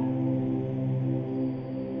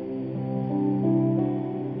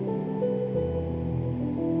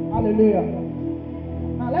 Hallelujah.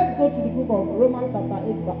 Now let's go to the book of Romans chapter 8. I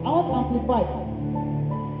want to amplify.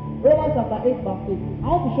 Romans chapter 8 verse 8. I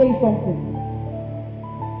want to show you something.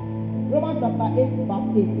 Romans chapter 8 verse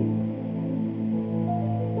 8.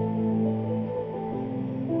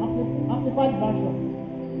 Amplified version.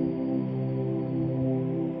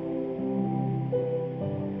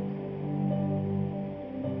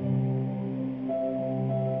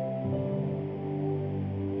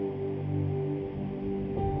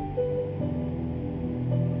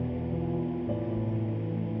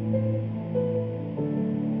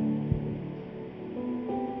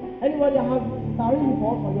 Anybody have can read it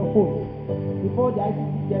for us on your phone before the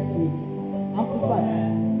ICT gets to it. Amplify.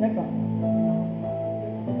 Yes, sir.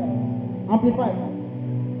 Amplify.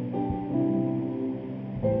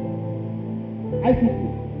 ICT.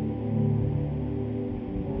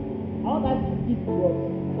 How that is to us.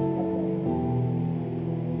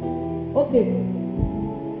 Okay.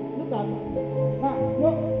 Look at now.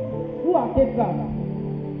 Who are caterers?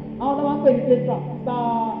 How do I pay the caterer? How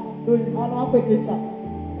do I pay caterer?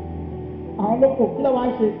 Àwọn olóko kí ló wá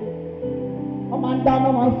ṣe wọ́n máa ń dáná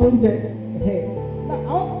máa ń so oúnjẹ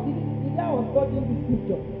now the day I was studying this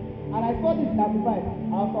scripture and I saw this in Amplified I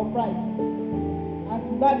was surprised and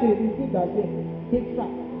since that day the thing that there caterer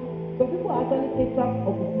so people are actually caterers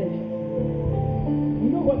of the flesh you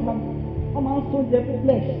know what happens wọ́n máa ń so oúnjẹ fún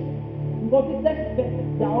flesh because the flesh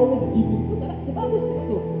they are always giving look at that the Bible says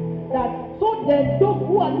so that so then those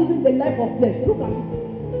who are living the life of flesh look at it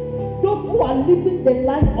those who are living the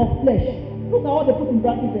life of flesh. Look at what they put in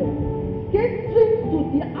brackets there. Catering to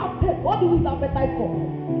the appetite. What do we use appetite for?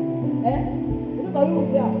 You look at people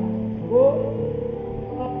here. Go.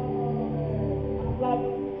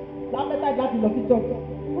 The appetite that is of the church.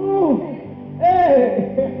 Hey.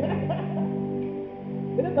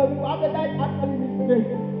 You look at people. Appetite actually means grace.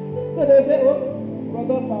 So they say,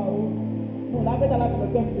 brother, no, the appetite that is of the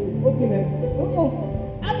church. Okay, man. No.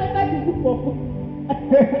 Appetite is good for food.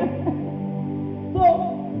 So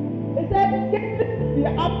they said the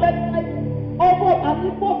appetite over an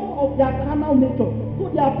impulse of their carnal nature. So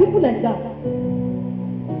there are people like that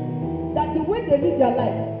the way they live their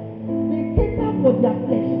life they cater for their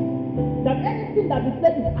flesh that anything that the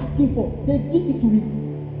flesh is asking for they give it to it.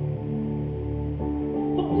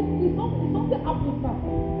 So if something happens now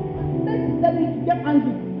and the flesh is telling you to get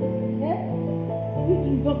angry you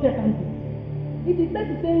just get angry. If the flesh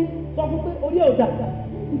is saying something you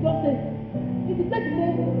just say if the flesh is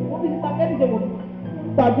saying what is that any day what you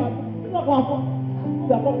are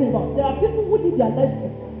talking about. There are people who live their life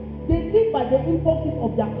they live by the impulses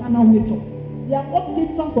of their carnal nature. They are all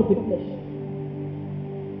patrons of the flesh.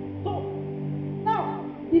 So now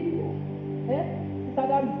if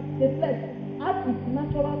the flesh is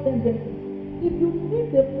natural tendency. If you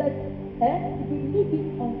leave the flesh, if you leave it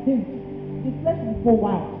unhinged, the flesh will go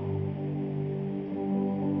wild.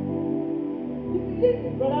 If you leave,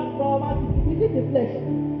 if you leave the flesh, if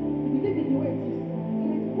you leave it the way it is, in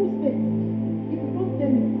its full state, if you don't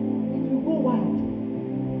tame it will go wild.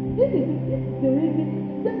 This is the reason,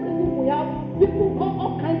 the same reason we have people,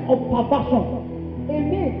 all kinds of perversion. A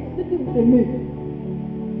male sitting with a male,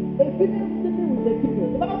 a female sitting with a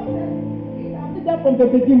female. The Bible says, He has made them from the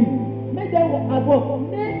beginning, made them as well,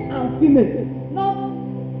 male and female, not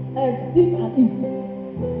Steve and Eve.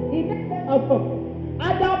 He made them as well,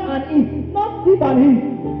 Adam and Eve, not Steve and Eve.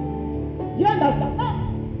 Do you understand? Now,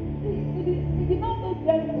 he did not make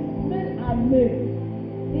them male and male.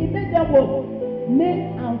 He made them what? Male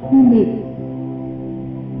and female.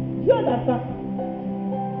 Do you understand?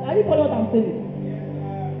 Are you following what I'm saying?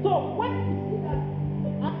 So when you see that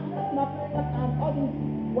African Americans and all these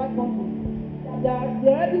white countries, they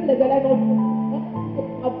already legalized from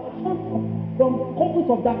couples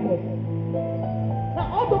of darkness. Now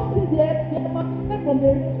all those things they emancipated from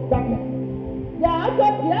the darkness. They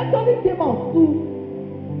actually came out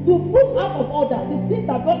to put out of order the things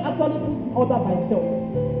that God actually put in order by Himself.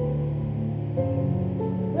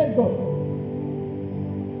 Praise God.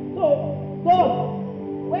 So God,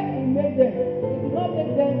 when He made them, He did not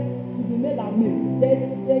make them to be male and male. There's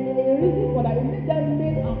a reason for that. He made them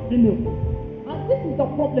male and female. And this is the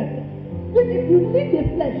problem. If you leave the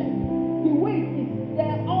flesh the way it is, there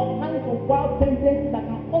are all kinds of wild tendencies that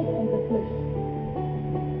can come from the flesh.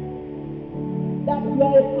 That you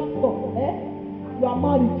are a pastor, you are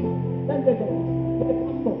married. Let me tell you, you are a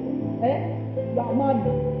pastor, you are married.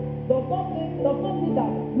 Does not mean that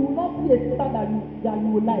you will not see a sister that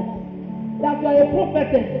you will like. That you are a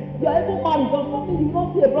prophetess, you are even married, does not mean you will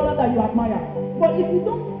not see a brother that you admire. But if you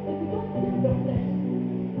don't take your flesh,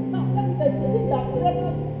 now let me tell you that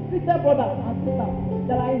Christian brothers and sisters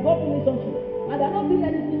that are in God's relationship and they are not doing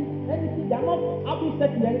anything, they are not having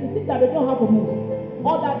sex with anything, think that they don't have a move,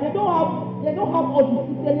 or that they don't have all this,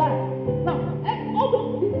 it's a lie. Now, all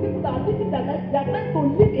those people that are living their life, they are trying to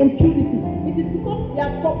live in purity. It is because they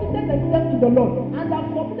have submitted themselves to the Lord and they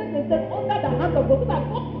have submitted themselves under the hand of God, so that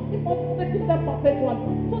God will keep on protecting them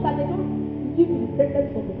perpetually, so that they don't give the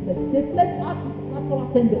tendency of the flesh. The flesh has its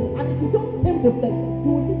natural tendency, and if you don't tame the flesh,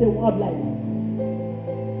 you will live a wild life.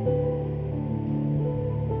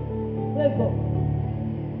 Praise God.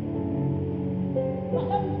 Now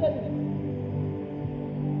let me tell you.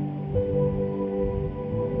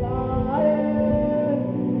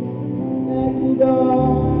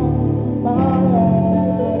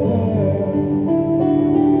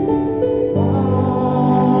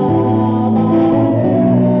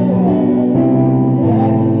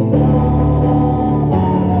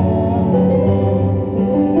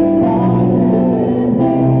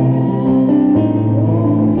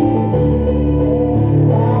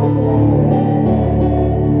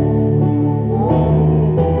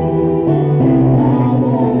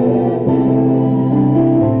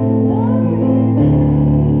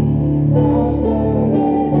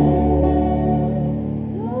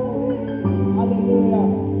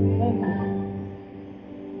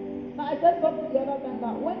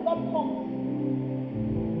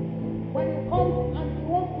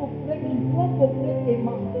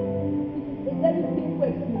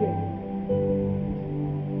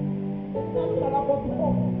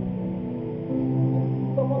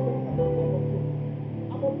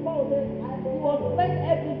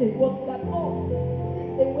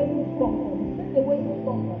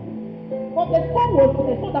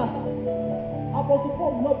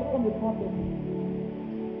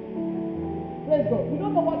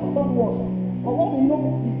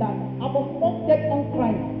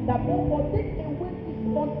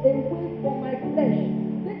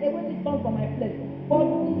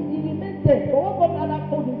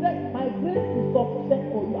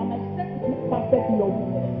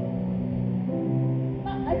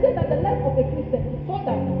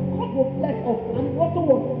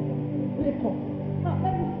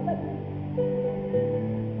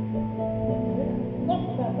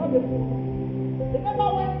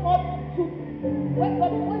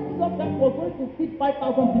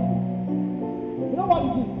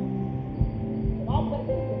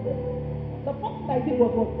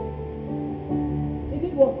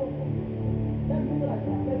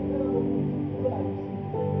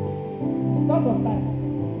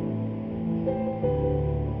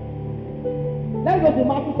 Let's go to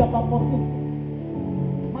Matthew chapter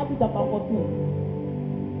 14. Matthew chapter 14.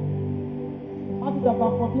 Matthew chapter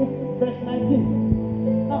 14, verse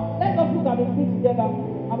 19. Now, let us look at the script together.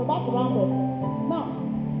 I'm about to round up. Now,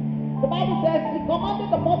 The Bible says he commanded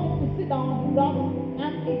the multitude to sit down on the ground,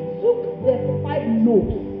 and he took the 5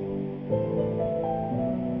 loaves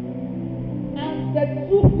and the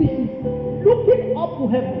 2 fishes, looking up to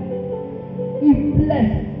heaven, he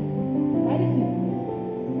blessed. Can you see?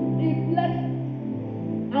 He blessed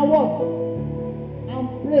and what? And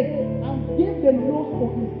prayed and gave the loaves to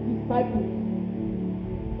his disciples.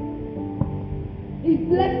 He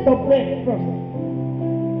blessed the bread first.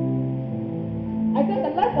 I said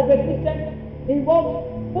the life of a Christian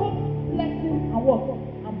involves both blessing and what?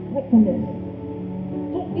 And brokenness.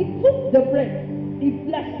 So he took the bread, he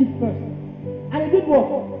blessed it first. And he did what?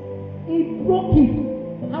 He broke it.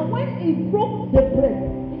 And when he broke the bread,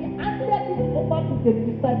 he handed it over to the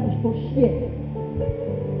disciples to share.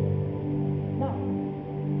 Now,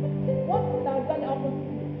 what that really happens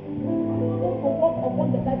is, I want to walk upon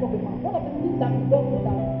the life of a man. One of the things that he does is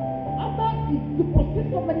that after he deposits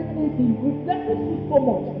so many things in you, he blesses you so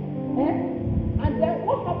much. And then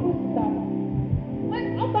what happens is that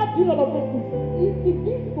when after doing all of those things, he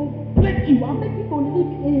begins to break you and make you to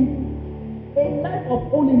live in a life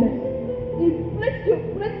of holiness. He breaks you,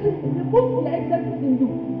 removes the excesses in you.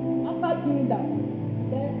 After doing that,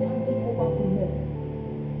 then hands it over to men.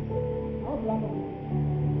 How do I know?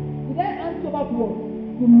 He then hands over to what?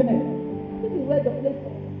 To men. This is where the place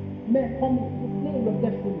of men come to play in your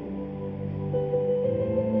destiny.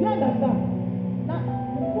 Do you understand? Now,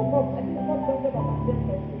 the book of, I think the first chapter of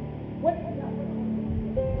Isaiah, when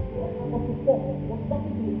Apostle Paul was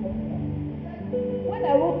talking to the community, when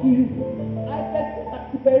I wrote to you, I perceived that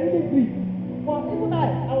you were really grieved. But even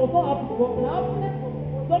I was not happy because my happiness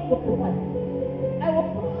was just to provide. I was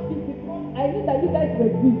so happy because I knew that you guys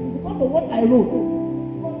were grieved because of what I wrote.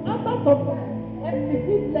 But after some time, it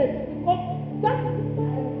did less because that I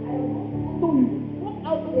told you, brought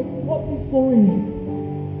out a godly story in you.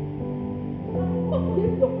 God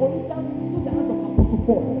gave the Corinthians into the hands of Apostle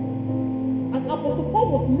Paul. And Apostle Paul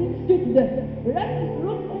was ministering to them. Writing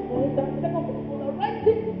Corinthians, 2 Corinthians,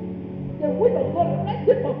 writing the will of God,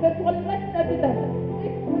 writing perpetually, writing every time.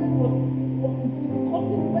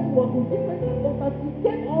 When he was in different circumstances, he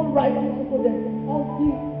kept on writing to them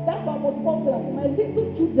until that's what Apostle Paul said, my little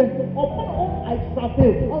children, upon whom I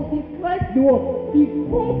travail, until Christ the word, he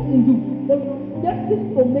formed in you. But you are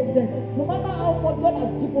destined to make sense. No matter how much God has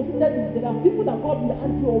deposited in you, there are people that God will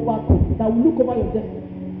hand you over to that will look over your destiny.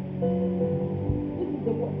 This is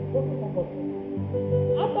the word.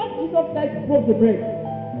 After Jesus Christ broke the bread,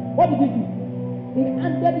 what did he do? He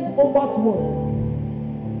handed it over to us,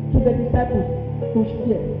 to the disciples, to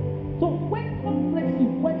share. So when God breaks you,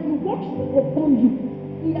 when he works upon you,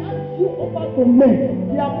 he hands you over to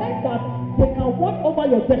men. They are men that they can watch over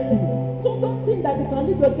your destiny. So don't think that you can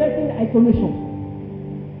live your destiny in isolation.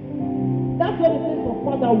 That's where the place of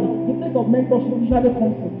fatherhood, the place of mentorship usually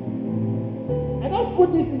comes in. I just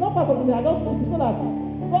put this, it's not part of me, I just put it so that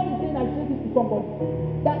God is saying I say this to somebody.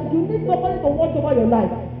 That you need somebody to watch over your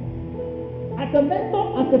life. As a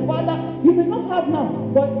mentor, as a father, you may not have now,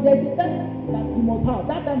 but there's a time that you must have.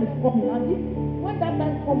 That time is coming. And when that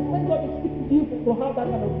time comes, when God is speaking to you to have that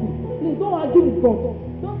kind of thing, please don't argue with God.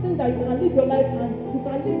 Don't think that you can live your life and you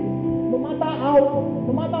can live no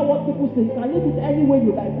matter what people say, you can live it any way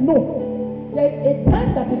you like. No. There's a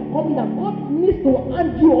time that is coming that God needs to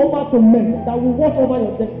hand you over to men that will watch over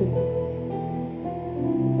your destiny.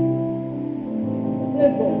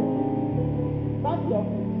 Praise God. That's your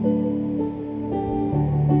faith.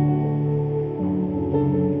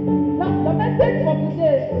 Now, the message for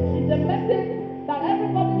today is a message that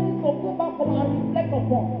everybody needs to go back home and reflect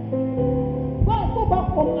upon. Go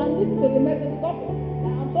back home and listen to the message because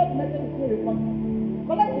I'm sure the message is still recorded.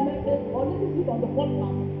 Collect the message or listen to it on the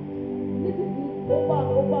podcast. Listen to it over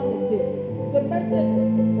and over again. The message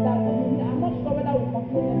that I'm not sure whether we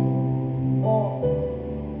continue next or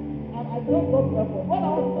I don't know what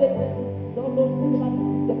I want to take next is also similar to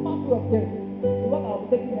the pathway of death. Is what I'll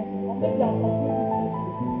be taking next. Or maybe I'll continue this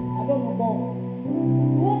next week. I don't know, but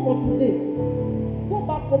go for today. Go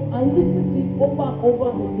back home and listen to it over and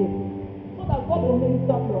over again. So that God will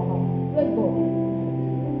minister to your heart. Praise God.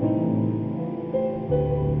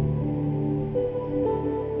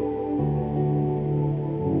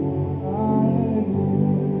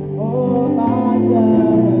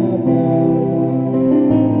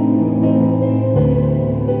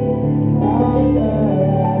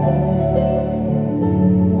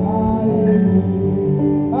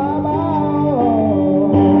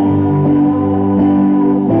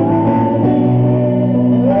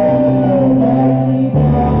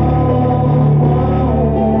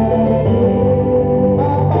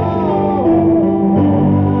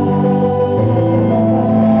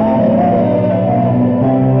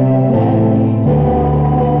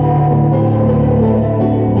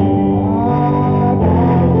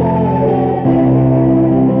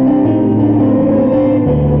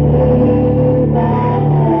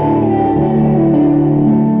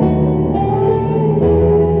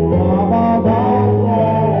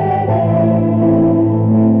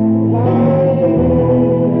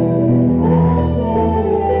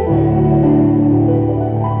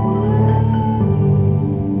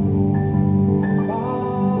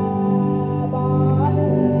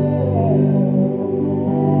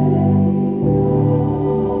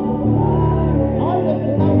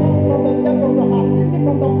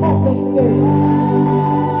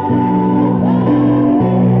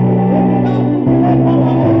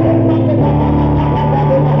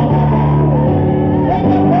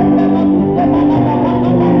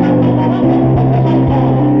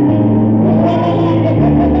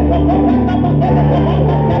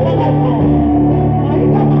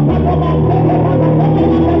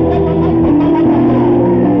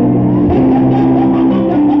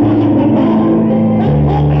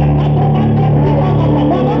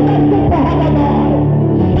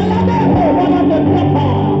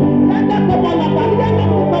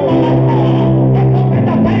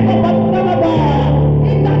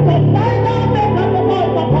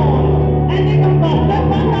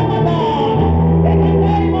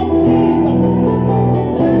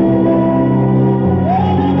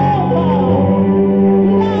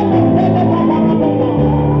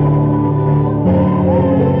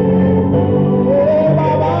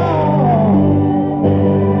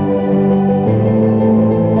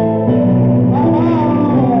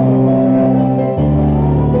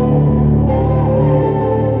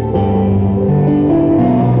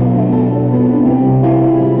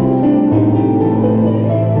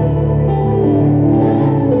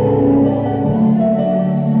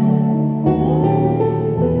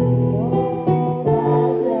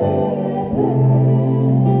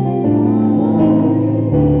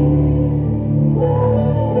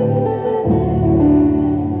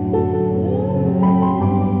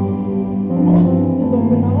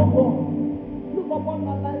 upon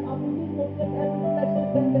my life, I begin to take every fleshly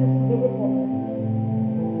tendency away from me.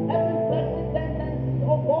 Every fleshly tendency,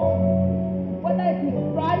 oh God, whether it is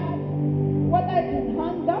pride, whether it is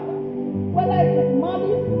hunger, whether it is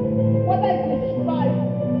malice, whether it is strife,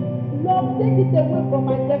 Lord, take it away from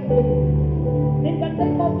my destiny. In the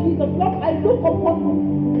name of Jesus, Lord, I look upon you.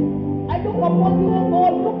 I look upon you, oh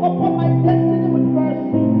God, look upon my destiny with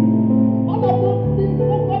mercy. All of those things,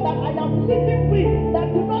 oh God, that I am living with, that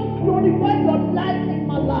do not glorify your life in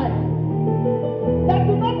my life, that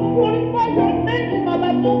do not glorify your name in my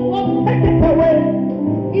life, oh God, take it away.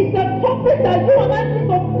 It's a topic that you and I need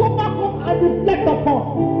to go back home and reflect upon.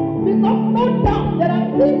 Because no doubt there are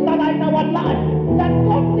things that are in our life that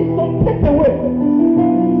God needs to take away.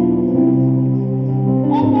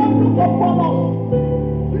 Oh God, look upon us.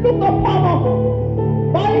 Look upon us.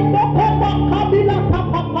 By the power of Kabila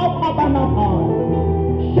Kapapa Kabanapa.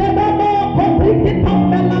 Shebebo Kopiki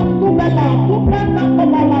Kapela Subela Supenda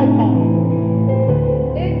Komalaita.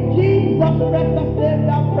 In Jesus' precious name we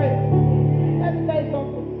are praying. Let me tell you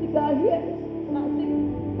something. If you are here, now see,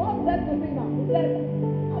 God said to me now, He said,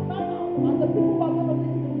 after now, and the people who are going to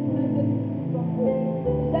listen to this message from home,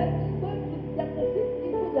 He said, He's going to deposit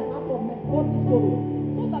into the heart of men godly sorrow,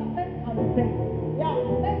 so that men can repent. Yeah,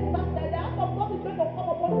 next time the heart of God is going to come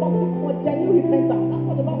upon some people for genuine repentance. That's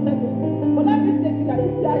what the Lord said to me. But let me say to you that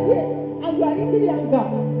if you are here and you are easily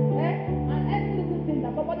angered, and any little thing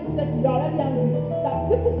that somebody says you are already angry, that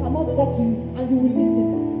people cannot talk to you and you will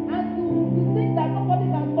listen. And you think that nobody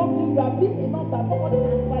can talk to you, you are big enough that nobody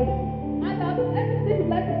can advise you. And that everything you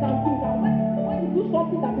like you can do, that when you do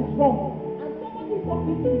something that is wrong, and somebody is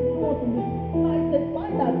talking to you, you don't want to listen. Now it's a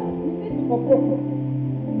sign that you need to cooperate.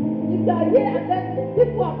 If you are here and then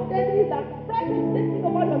people are telling you that pride is taking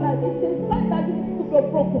over your life, it's a sign that you need to be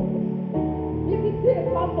broken. If you see a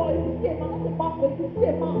pastor, if you see a man, not a pastor, if you see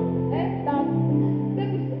a man, that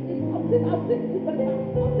maybe I've seen different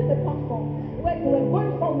times. I've seen a pastor where they were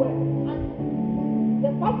going somewhere and the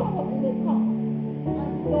pastor was in a car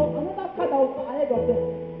and there was another car that was ahead of them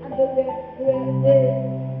and they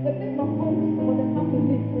made some noise for the car to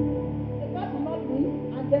leave. The car did not leave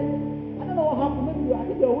and then I don't know what happened. Maybe I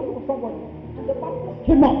think they were waiting for somebody and the pastor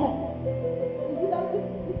came up. You see that this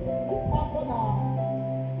pastor that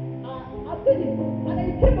I've seen it and then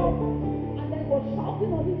he came up and then he was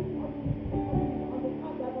shouting on the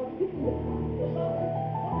car driver, people in the car, shouting.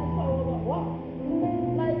 When I saw it, I was like, wow.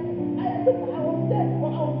 Like, I was there,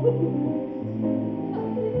 but I was looking. Now,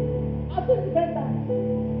 see, I've seen different times.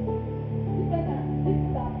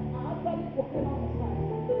 Things that are actually working out of life.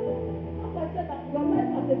 As I said, that your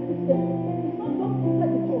life as a Christian is not just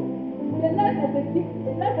inside the church. The life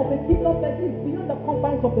of a kingdom person is beyond the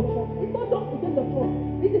confines of the church. It's not just within the church.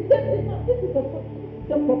 It's the same thing. This is the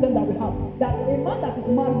same problem that we have. That a man that is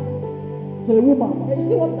married to a woman, and you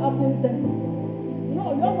see what's happening recently. You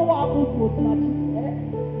all know what happened to Osinachi,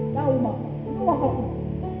 that woman. You know what happened?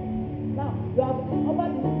 Now, you have seen over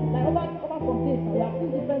some days now, you have seen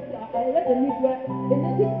different. I read the news where a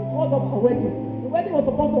lady called up her wedding. The wedding was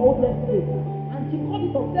supposed to hold yesterday, and she called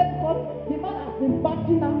it upset because the man has been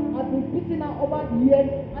bashing her, has been beating her over the years,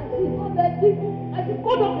 and she's not ready. And she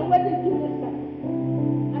called up the wedding 2 days back.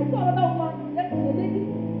 I saw another woman, yesterday, a lady,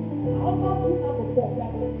 her husband beat her before, like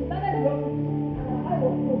she started the hospital, and her eye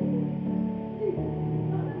was closed. See,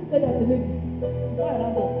 now let me tell you as a lady, before I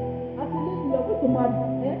round up, as a lady, you are going to marry,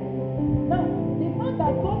 Now, the man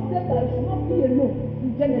that God said that you should not be alone in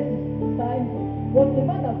Genesis time was the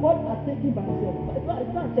man that God had taken by himself. It's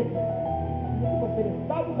not check it. The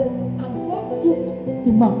Bible says, and God took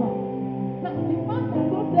the man. Now, the man that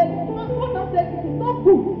God said, God now said it is not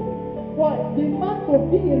good for the man to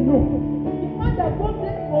be alone. The man that God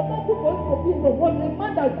said it was not good for him to be alone was the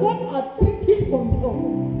man that God had taken for himself.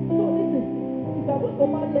 So listen, if you are going to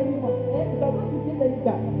marry anyone, if you are going to get any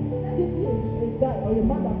guy, let it be a guy or a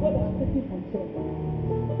man that God has taken for himself.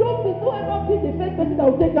 Don't ever be the first person that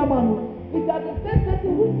will take that man. If you are the first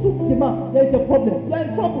person who took the man, there is a problem. You are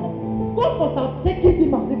in trouble. God must have taken the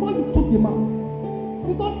man before you took the man.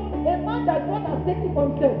 Because a man that God has taken for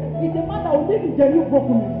himself is a man that will live in genuine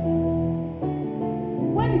brokenness.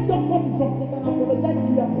 When he does what is wrong, they can apologize to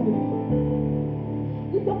you and say,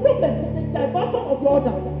 it's a problem. It's a diversion of the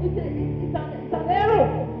order. It's an error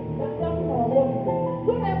that's happening in our world.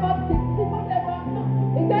 Don't ever think, don't ever.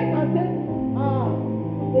 A guy can say,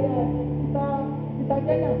 Sister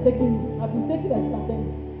Kenya has taken me. I've been taken by Sister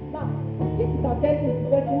Kenya. Now, if Sister Kenya is the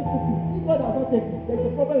person who took me, if God has not taken me, there is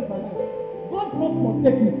a problem with my life. God must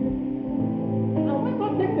take me. And when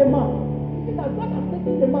God takes a man, you see that God has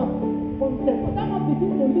taken the man for himself. So that man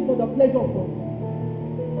begins to live for the pleasure of God.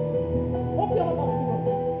 Open your mouth.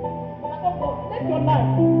 Let your your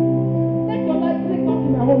life. Let your life take up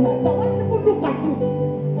in my own life. That when people look at you,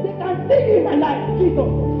 they can see you in my life, Jesus.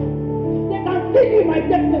 They can see you in my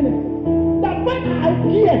destiny. That when I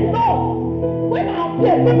appear, no, when I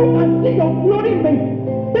appear, people can see your glory in me.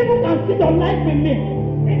 People can see your life in me.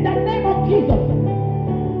 In the name of Jesus.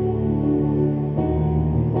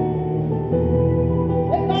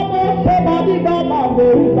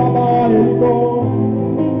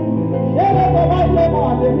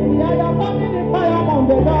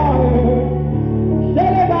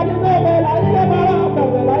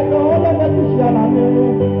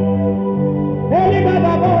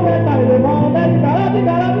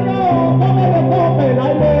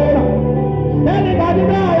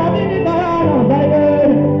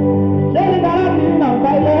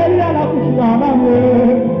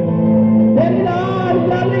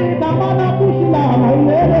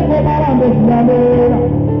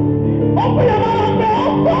 Open your mouth and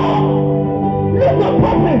also look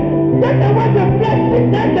upon me. Take away the blessing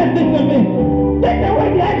that is in me. Take away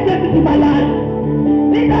the excess in my life.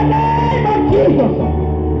 In the name of Jesus.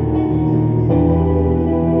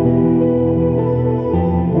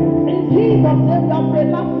 In Jesus' name, you are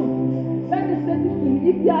praying. Let me say this to you.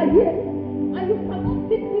 If you are here and you cannot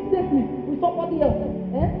sit peaceably with somebody else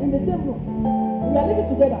in the same room, we are living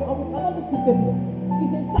together and we cannot live peaceably,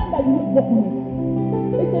 it's a sign that you need brokenness.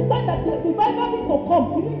 It's a sign that the revival needs to come.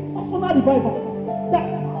 You need personal revival. That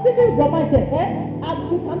sitting with your mind there, and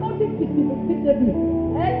you cannot live peaceably,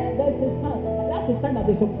 there is a sign. That's a sign that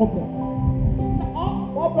there's a problem.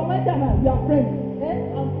 Or from my time, we are friends,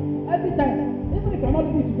 and every time, even if you're not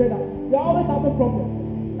living together, we are always having problems.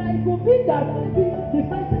 Now it could be that maybe the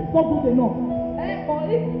friendship is not good enough. Or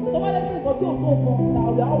if someone else is going to go,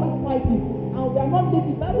 now we are always fighting, and we are not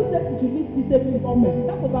living. The Bible says we should live peaceably with all men.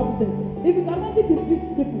 That's what the Bible says. If you cannot live with these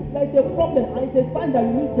people, there is a problem, and it's a sign that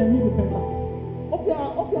you need genuine repentance. Open your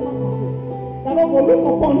mouth and say, the Lord will look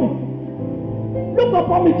upon me. Look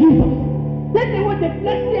upon me, Jesus. Take away the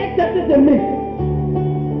fleshly excesses in me.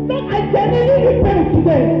 Lord, I genuinely repent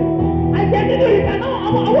today. I genuinely repent. I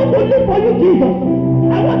want to live for you, Jesus.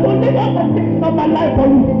 I want to live all the things of my life for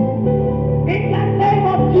you. In the name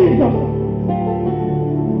of Jesus.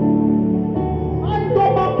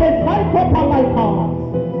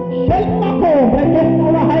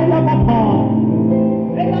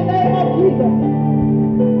 In the name of Jesus.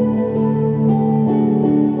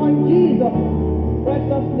 On Jesus'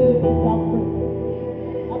 precious name, I pray.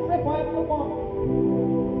 I pray for everyone.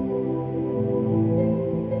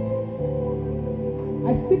 I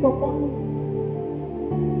speak upon you.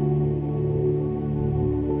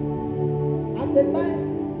 At the time,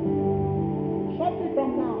 shortly from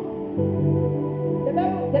now,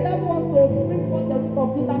 the devil wants to bring forth the root of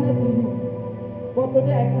bitterness in you. But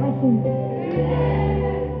today I cancel it.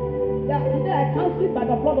 Yeah, today I cancel it by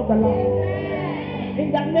the blood of the Lamb. In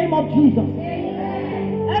the name of Jesus.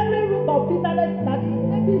 Every root of bitterness that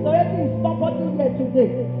maybe is already in somebody here today,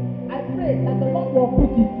 I pray that the Lord will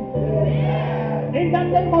put it. In the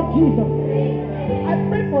name of Jesus. I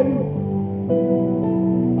pray for you.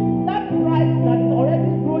 That pride that is already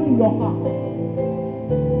grown in your heart.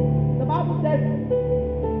 The Bible says,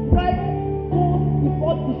 pride goes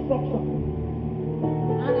before destruction.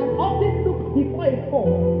 And I often look before a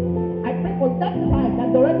fall. I pray for that pride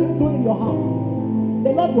that's already grown in your heart.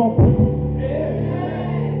 The Lord will put it.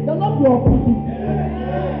 The Lord will put it.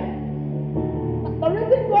 The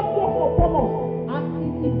reason God works upon us and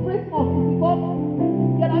it breaks us is because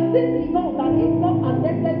there are things in us that is not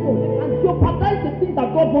attended to and jeopardize the things that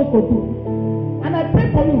God wants to do. And I pray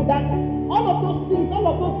for you that all of those things, all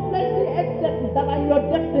of those fleshly excesses that are in your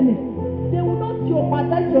destiny, they will not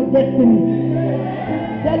jeopardize your destiny.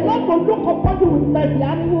 The Lord will look upon you with mercy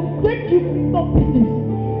and He will break you into pieces.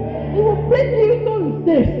 He will break you into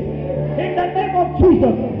mistakes in the name of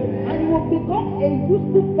Jesus. And you will become a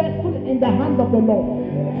useful vessel in the hands of the Lord.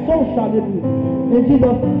 So shall it be. In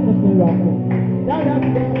Jesus' name we are praying.